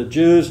written to the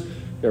Jews.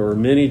 There were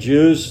many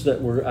Jews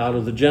that were out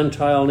of the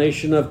Gentile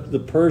nation of the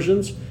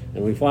Persians,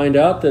 and we find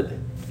out that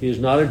he is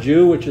not a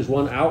Jew, which is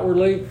one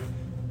outwardly.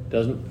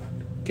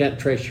 Can't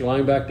trace your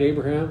line back to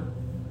Abraham.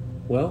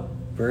 Well,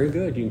 very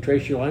good. You can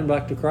trace your line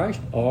back to Christ.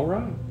 All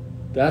right.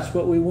 That's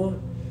what we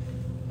want.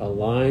 A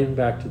line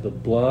back to the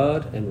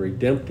blood and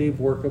redemptive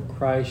work of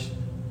Christ.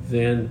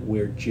 Then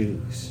we're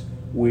Jews.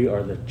 We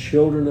are the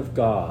children of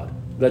God,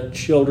 the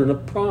children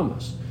of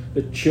promise,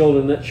 the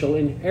children that shall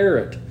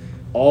inherit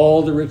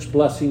all the rich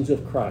blessings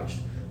of Christ.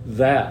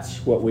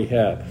 That's what we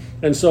have.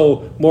 And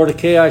so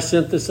Mordecai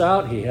sent this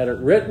out. He had it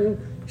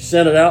written,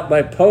 sent it out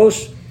by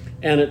post,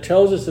 and it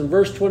tells us in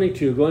verse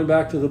 22, going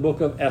back to the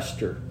book of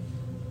Esther.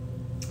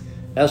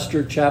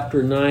 Esther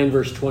chapter 9,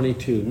 verse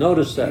 22.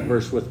 Notice that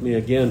verse with me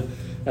again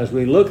as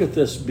we look at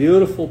this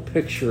beautiful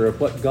picture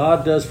of what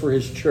God does for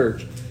his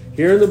church.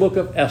 Here in the book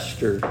of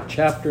Esther,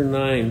 chapter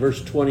 9,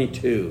 verse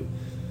 22,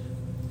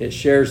 it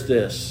shares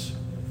this.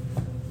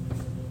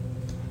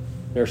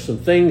 There's some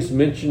things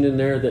mentioned in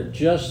there that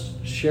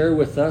just share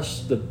with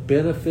us the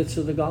benefits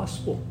of the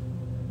gospel.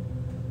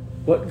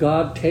 What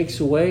God takes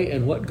away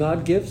and what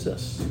God gives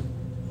us.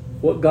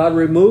 What God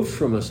removes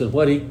from us and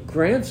what he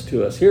grants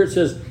to us. Here it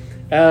says,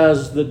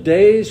 as the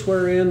days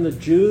wherein the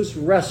Jews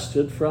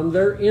rested from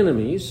their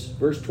enemies,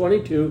 verse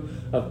 22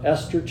 of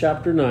Esther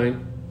chapter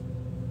 9,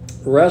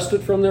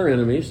 rested from their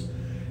enemies,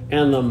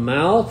 and the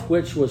mouth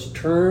which was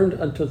turned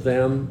unto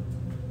them,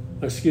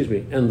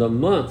 and the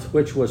month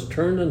which was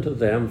turned unto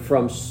them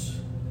from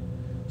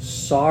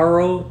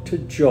sorrow to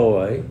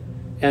joy,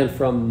 and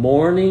from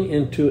mourning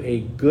into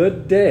a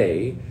good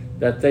day,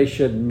 that they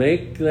should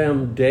make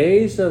them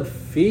days of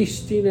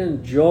feasting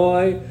and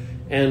joy,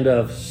 and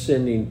of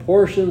sending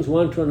portions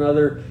one to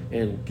another,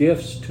 and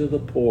gifts to the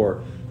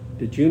poor.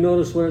 Did you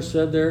notice what it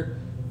said there?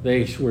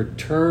 They were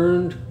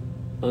turned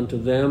unto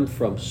them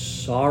from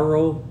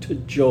sorrow to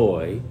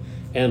joy,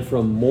 and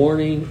from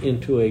mourning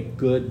into a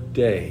good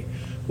day.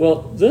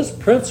 Well, this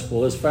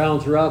principle is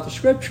found throughout the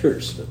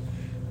scriptures.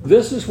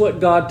 This is what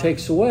God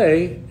takes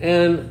away,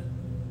 and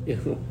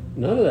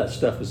none of that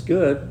stuff is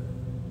good.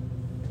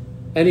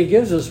 And he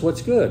gives us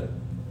what's good.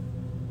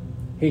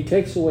 He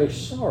takes away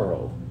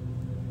sorrow.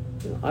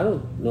 I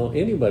don't know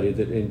anybody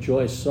that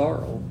enjoys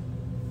sorrow.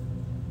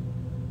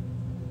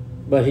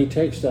 But he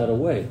takes that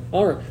away.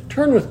 All right,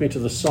 turn with me to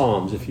the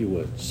Psalms, if you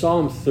would.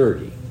 Psalm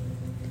 30.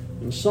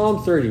 In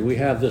Psalm 30, we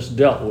have this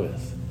dealt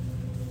with.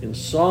 In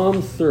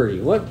Psalm 30,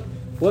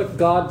 what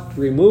God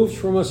removes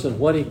from us and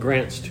what he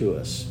grants to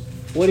us.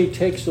 What he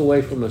takes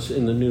away from us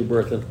in the new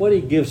birth and what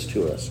he gives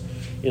to us.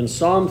 In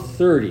Psalm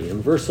 30,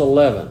 in verse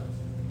 11.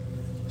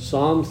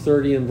 Psalm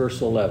 30 and verse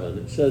 11.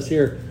 It says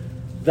here,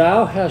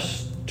 thou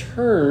hast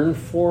turned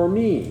for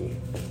me.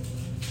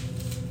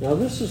 Now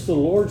this is the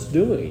Lord's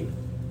doing.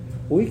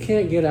 We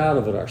can't get out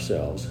of it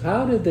ourselves.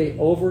 How did they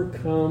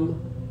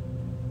overcome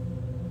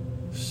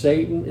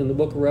Satan in the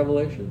book of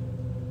Revelation?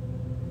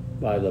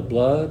 By the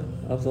blood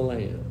of the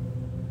Lamb.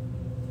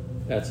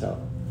 That's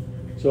how.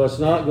 So it's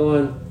not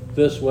going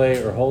this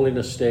way or holding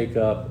a stake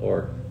up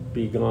or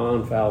be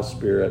gone, foul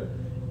spirit.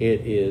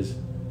 It is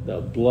the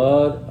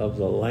blood of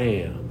the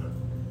Lamb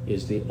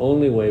is the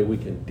only way we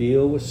can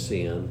deal with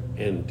sin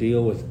and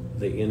deal with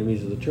the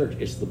enemies of the church.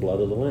 It's the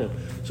blood of the Lamb.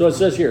 So it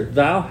says here,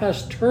 thou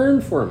hast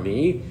turned for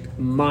me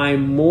my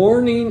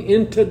mourning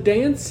into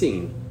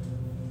dancing.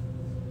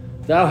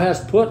 Thou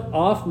hast put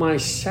off my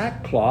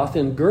sackcloth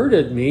and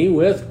girded me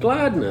with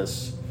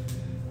gladness.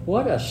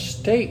 What a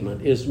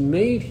statement is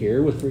made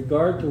here with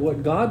regard to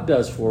what God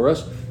does for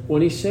us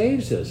when he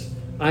saves us.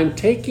 I'm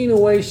taking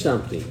away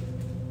something.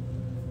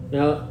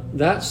 Now,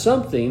 that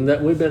something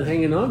that we've been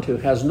hanging on to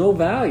has no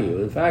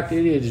value. In fact,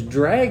 it is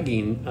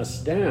dragging us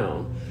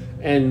down.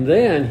 And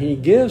then he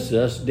gives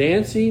us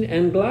dancing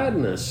and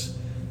gladness.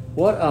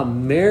 What a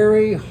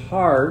merry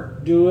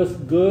heart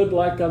doeth good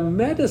like a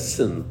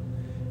medicine.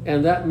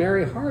 And that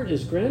merry heart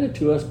is granted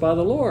to us by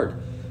the Lord.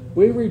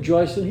 We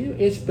rejoice in him.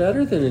 It's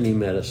better than any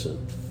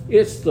medicine.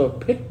 It's the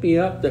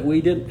pick-me-up that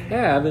we didn't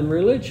have in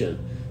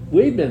religion.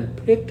 We've been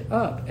picked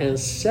up and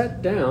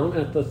set down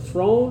at the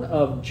throne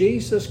of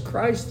Jesus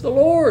Christ the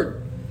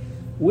Lord.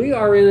 We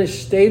are in a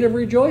state of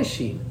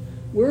rejoicing.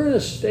 We're in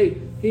a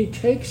state, he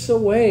takes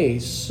away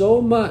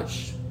so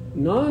much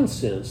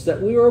nonsense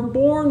that we were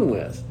born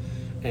with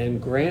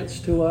and grants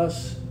to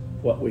us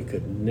what we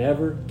could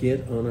never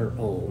get on our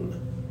own.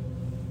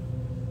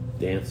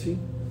 Dancing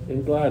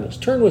and gladness.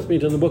 Turn with me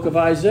to the book of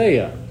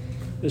Isaiah.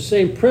 The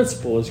same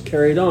principle is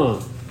carried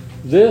on.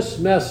 This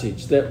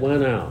message that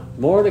went out.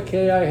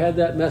 Mordecai had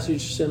that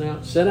message sent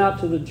out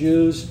to the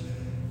Jews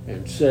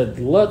and said,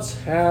 let's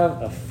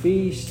have a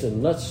feast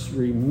and let's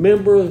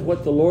remember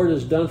what the Lord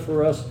has done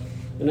for us.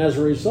 And as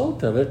a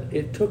result of it,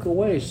 it took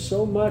away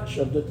so much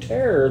of the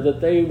terror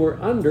that they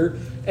were under,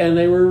 and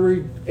they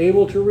were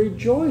able to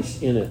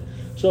rejoice in it.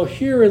 So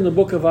here in the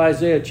book of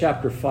Isaiah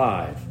chapter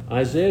 5,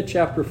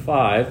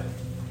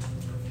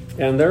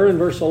 and there in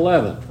verse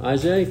 11,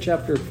 Isaiah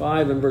chapter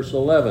 5 and verse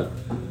 11.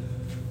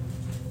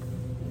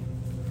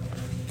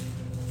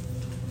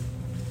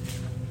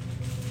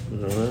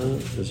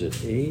 Is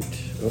it 8?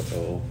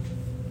 Uh-oh.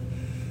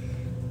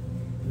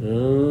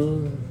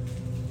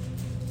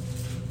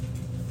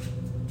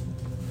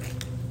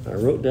 I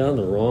wrote down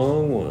the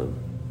wrong one.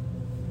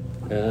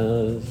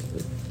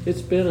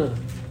 It's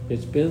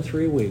been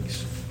 3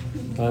 weeks.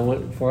 I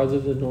went farther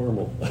than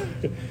normal.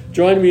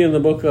 Join me in the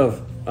book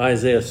of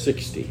Isaiah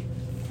 60.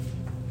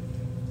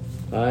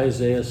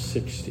 Isaiah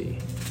 60.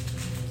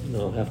 And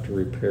I'll have to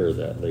repair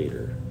that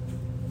later.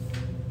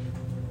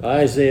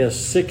 Isaiah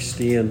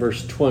 60 and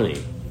verse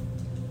 20.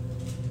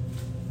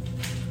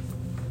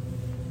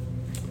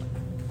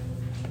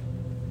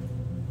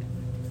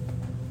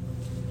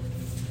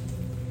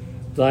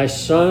 Thy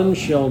sun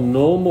shall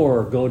no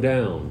more go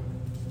down,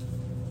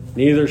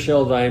 neither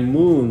shall thy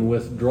moon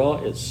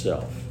withdraw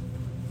itself.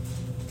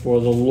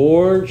 For the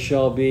Lord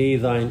shall be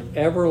thine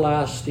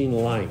everlasting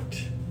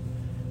light,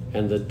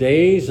 and the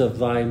days of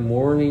thy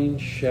mourning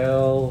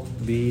shall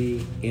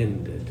be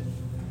ended.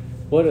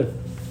 What a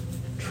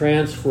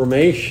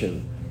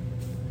transformation.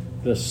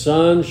 The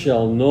sun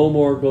shall no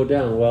more go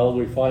down. Well,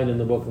 we find in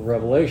the book of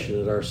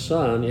Revelation that our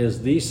sun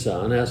is the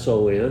Son,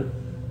 S-O-N,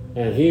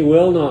 and he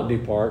will not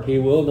depart. He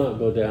will not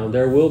go down.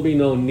 There will be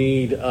no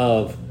need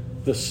of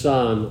the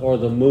sun or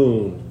the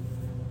moon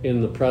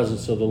in the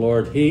presence of the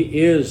Lord.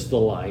 He is the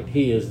light.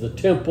 He is the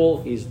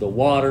temple. He's the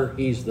water.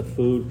 He's the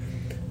food.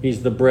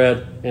 He's the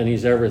bread. And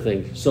he's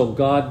everything. So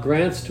God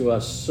grants to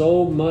us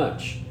so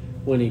much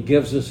when he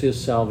gives us his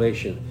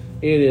salvation.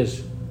 It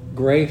is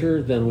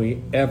greater than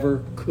we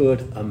ever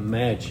could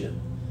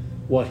imagine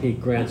what he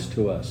grants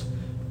to us.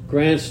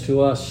 Grants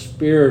to us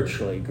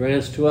spiritually,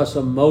 grants to us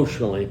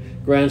emotionally,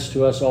 grants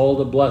to us all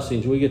the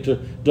blessings we get to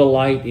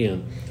delight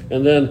in.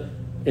 And then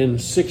in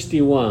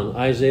 61,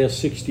 Isaiah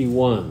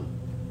 61,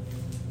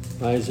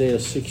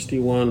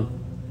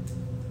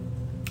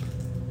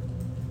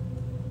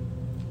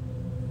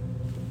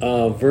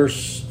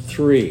 verse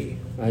 3.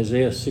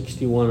 Isaiah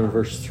 61 and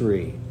verse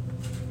 3.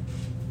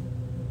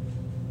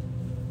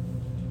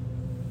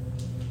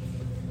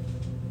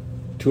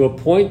 To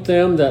appoint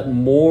them that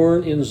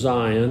mourn in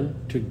Zion,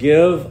 to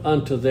give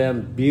unto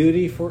them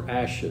beauty for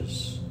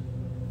ashes,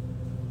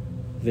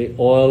 the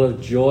oil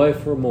of joy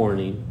for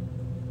mourning,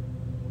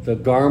 the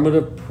garment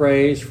of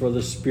praise for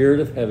the spirit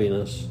of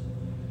heaviness,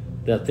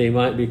 that they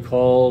might be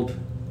called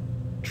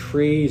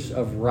trees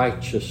of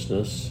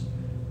righteousness,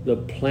 the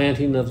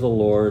planting of the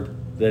Lord,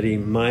 that he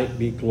might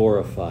be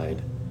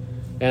glorified.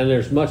 And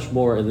there's much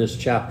more in this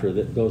chapter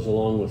that goes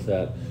along with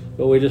that.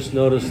 But we just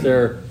notice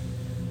there,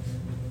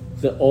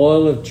 the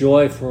oil of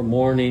joy for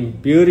mourning,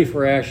 beauty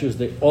for ashes,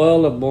 the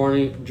oil of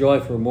mourning, joy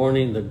for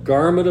mourning, the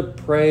garment of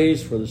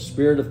praise for the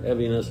spirit of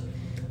heaviness,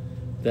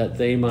 that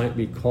they might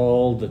be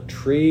called the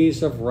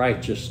trees of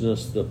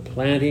righteousness, the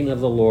planting of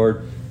the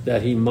Lord,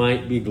 that he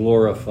might be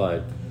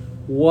glorified.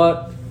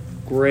 What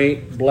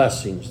great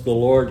blessings the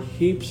Lord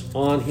heaps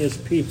on his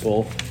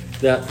people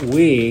that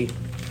we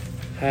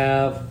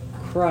have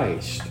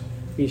Christ.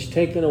 He's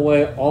taken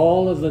away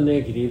all of the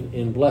negative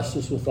and blessed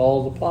us with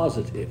all the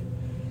positive.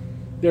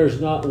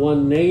 There's not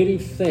one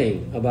negative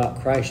thing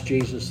about Christ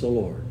Jesus the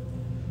Lord.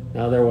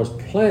 Now, there was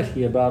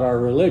plenty about our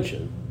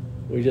religion.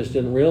 We just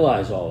didn't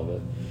realize all of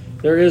it.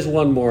 There is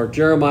one more.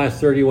 Jeremiah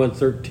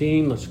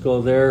 31:13. Let's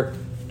go there.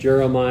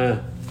 Jeremiah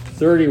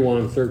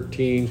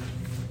 31:13.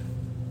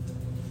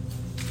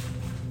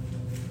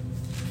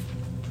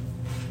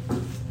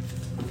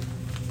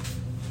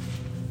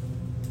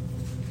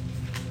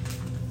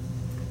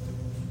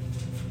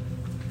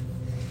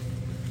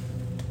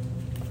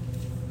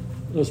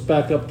 Let's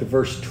back up to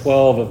verse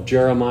 12 of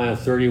Jeremiah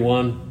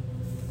 31.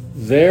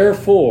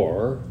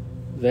 Therefore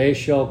they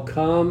shall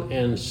come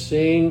and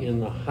sing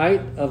in the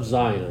height of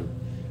Zion,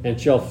 and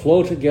shall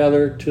flow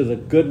together to the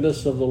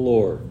goodness of the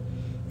Lord,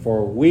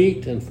 for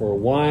wheat and for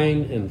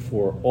wine and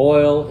for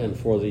oil and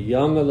for the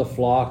young of the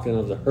flock and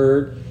of the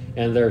herd,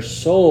 and their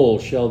soul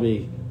shall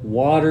be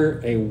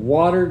a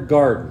watered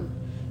garden,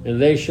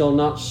 and they shall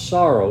not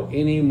sorrow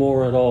any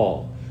more at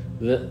all.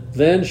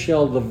 Then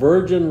shall the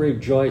virgin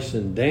rejoice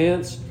and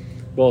dance,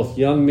 both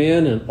young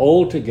men and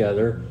old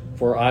together,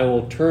 for I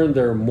will turn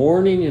their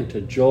mourning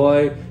into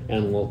joy,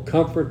 and will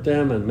comfort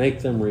them and make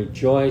them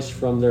rejoice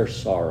from their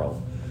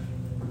sorrow.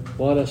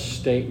 What a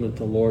statement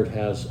the Lord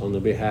has on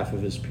the behalf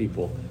of his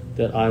people,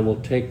 that I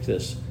will take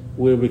this.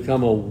 We'll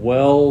become a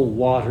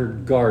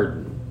well-watered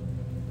garden.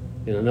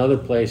 In another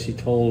place he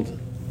told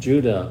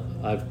Judah,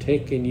 I've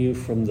taken you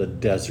from the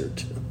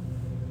desert,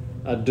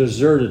 a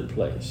deserted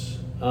place,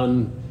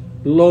 on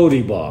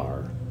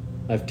Lodibar.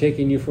 I've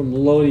taken you from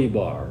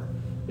Lodibar,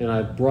 and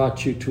I've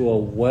brought you to a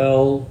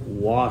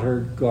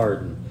well-watered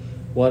garden.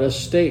 What a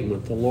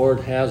statement the Lord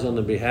has on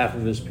the behalf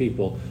of his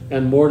people.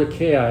 And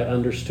Mordecai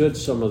understood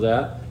some of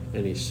that,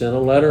 and he sent a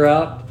letter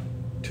out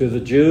to the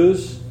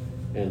Jews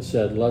and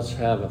said, let's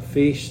have a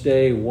feast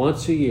day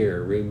once a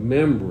year,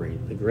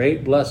 remembering the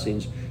great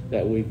blessings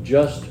that we've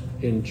just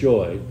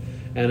enjoyed.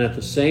 And at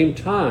the same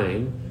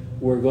time,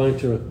 we're going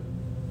to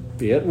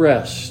be at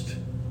rest.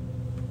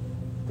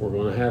 We're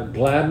going to have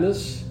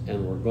gladness,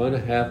 and we're going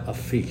to have a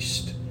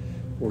feast.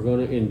 We're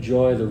going to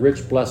enjoy the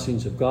rich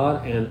blessings of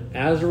God, and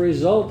as a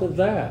result of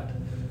that,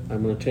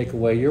 I'm going to take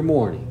away your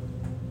mourning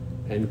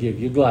and give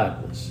you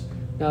gladness.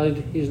 Now,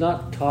 he's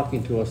not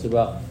talking to us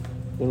about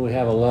when we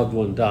have a loved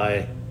one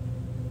die.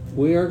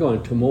 We are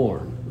going to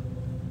mourn.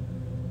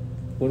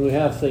 When we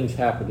have things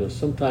happen to us,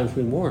 sometimes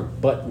we mourn,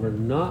 but we're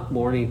not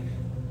mourning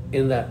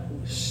in that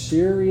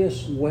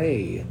serious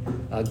way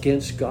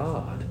against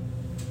God.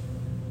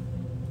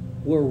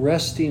 We're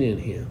resting in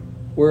him.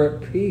 We're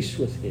at peace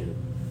with him.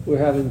 We're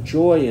having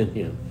joy in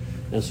him.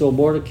 And so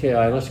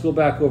Mordecai, let's go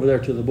back over there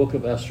to the book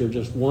of Esther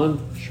just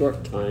one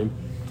short time,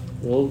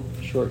 a little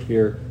short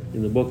here,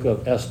 in the book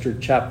of Esther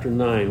chapter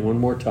 9, one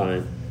more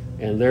time,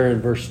 and there in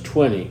verse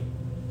 20.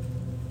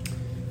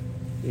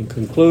 In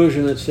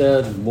conclusion it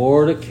said,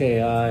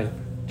 Mordecai,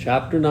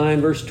 chapter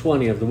 9, verse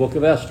 20 of the book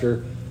of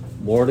Esther,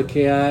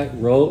 Mordecai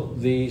wrote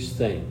these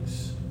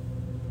things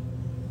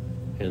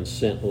and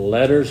sent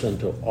letters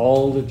unto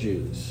all the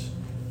Jews.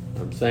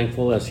 I'm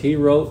thankful as he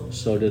wrote,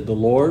 so did the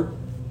Lord.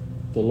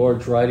 The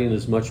Lord's writing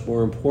is much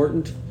more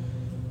important.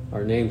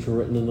 Our names were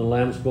written in the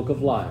Lamb's Book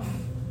of Life.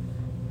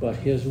 But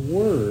his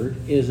word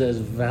is as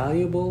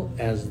valuable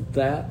as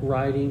that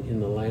writing in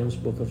the Lamb's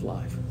Book of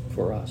Life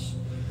for us.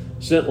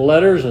 Sent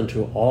letters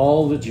unto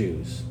all the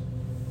Jews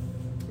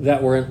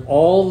that were in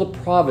all the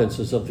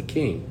provinces of the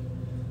king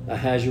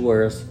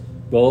Ahasuerus,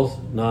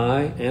 both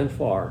nigh and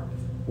far,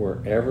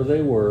 wherever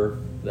they were,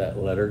 that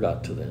letter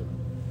got to them.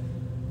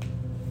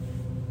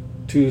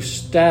 To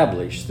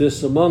establish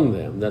this among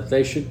them, that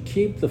they should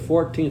keep the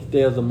 14th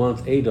day of the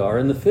month Adar,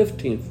 and the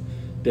 15th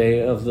day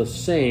of the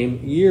same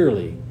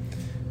yearly,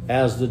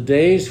 as the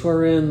days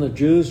wherein the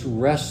Jews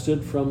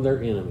rested from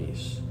their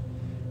enemies,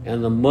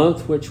 and the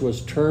month which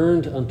was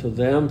turned unto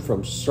them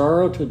from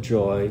sorrow to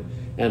joy,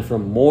 and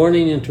from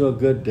mourning into a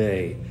good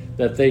day,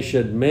 that they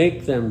should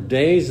make them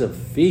days of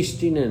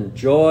feasting and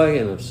joy,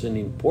 and of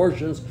sending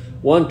portions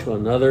one to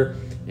another,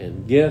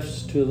 and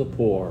gifts to the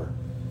poor.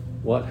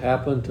 What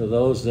happened to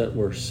those that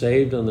were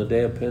saved on the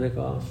day of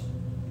Pentecost?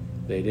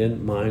 They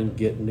didn't mind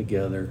getting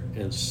together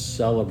and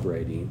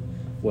celebrating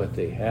what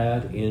they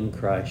had in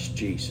Christ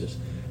Jesus.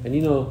 And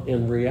you know,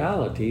 in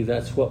reality,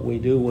 that's what we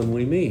do when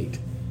we meet.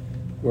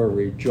 We're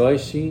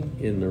rejoicing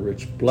in the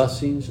rich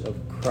blessings of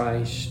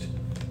Christ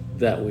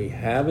that we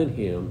have in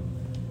him,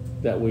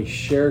 that we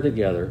share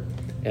together,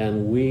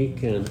 and we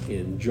can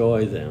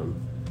enjoy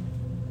them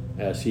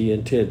as he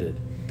intended.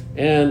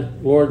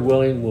 And Lord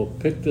willing, we'll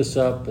pick this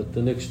up at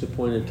the next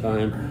appointed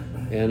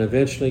time and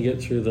eventually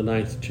get through the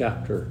 9th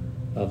chapter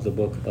of the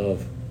book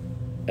of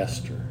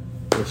Esther.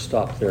 We'll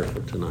stop there for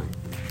tonight.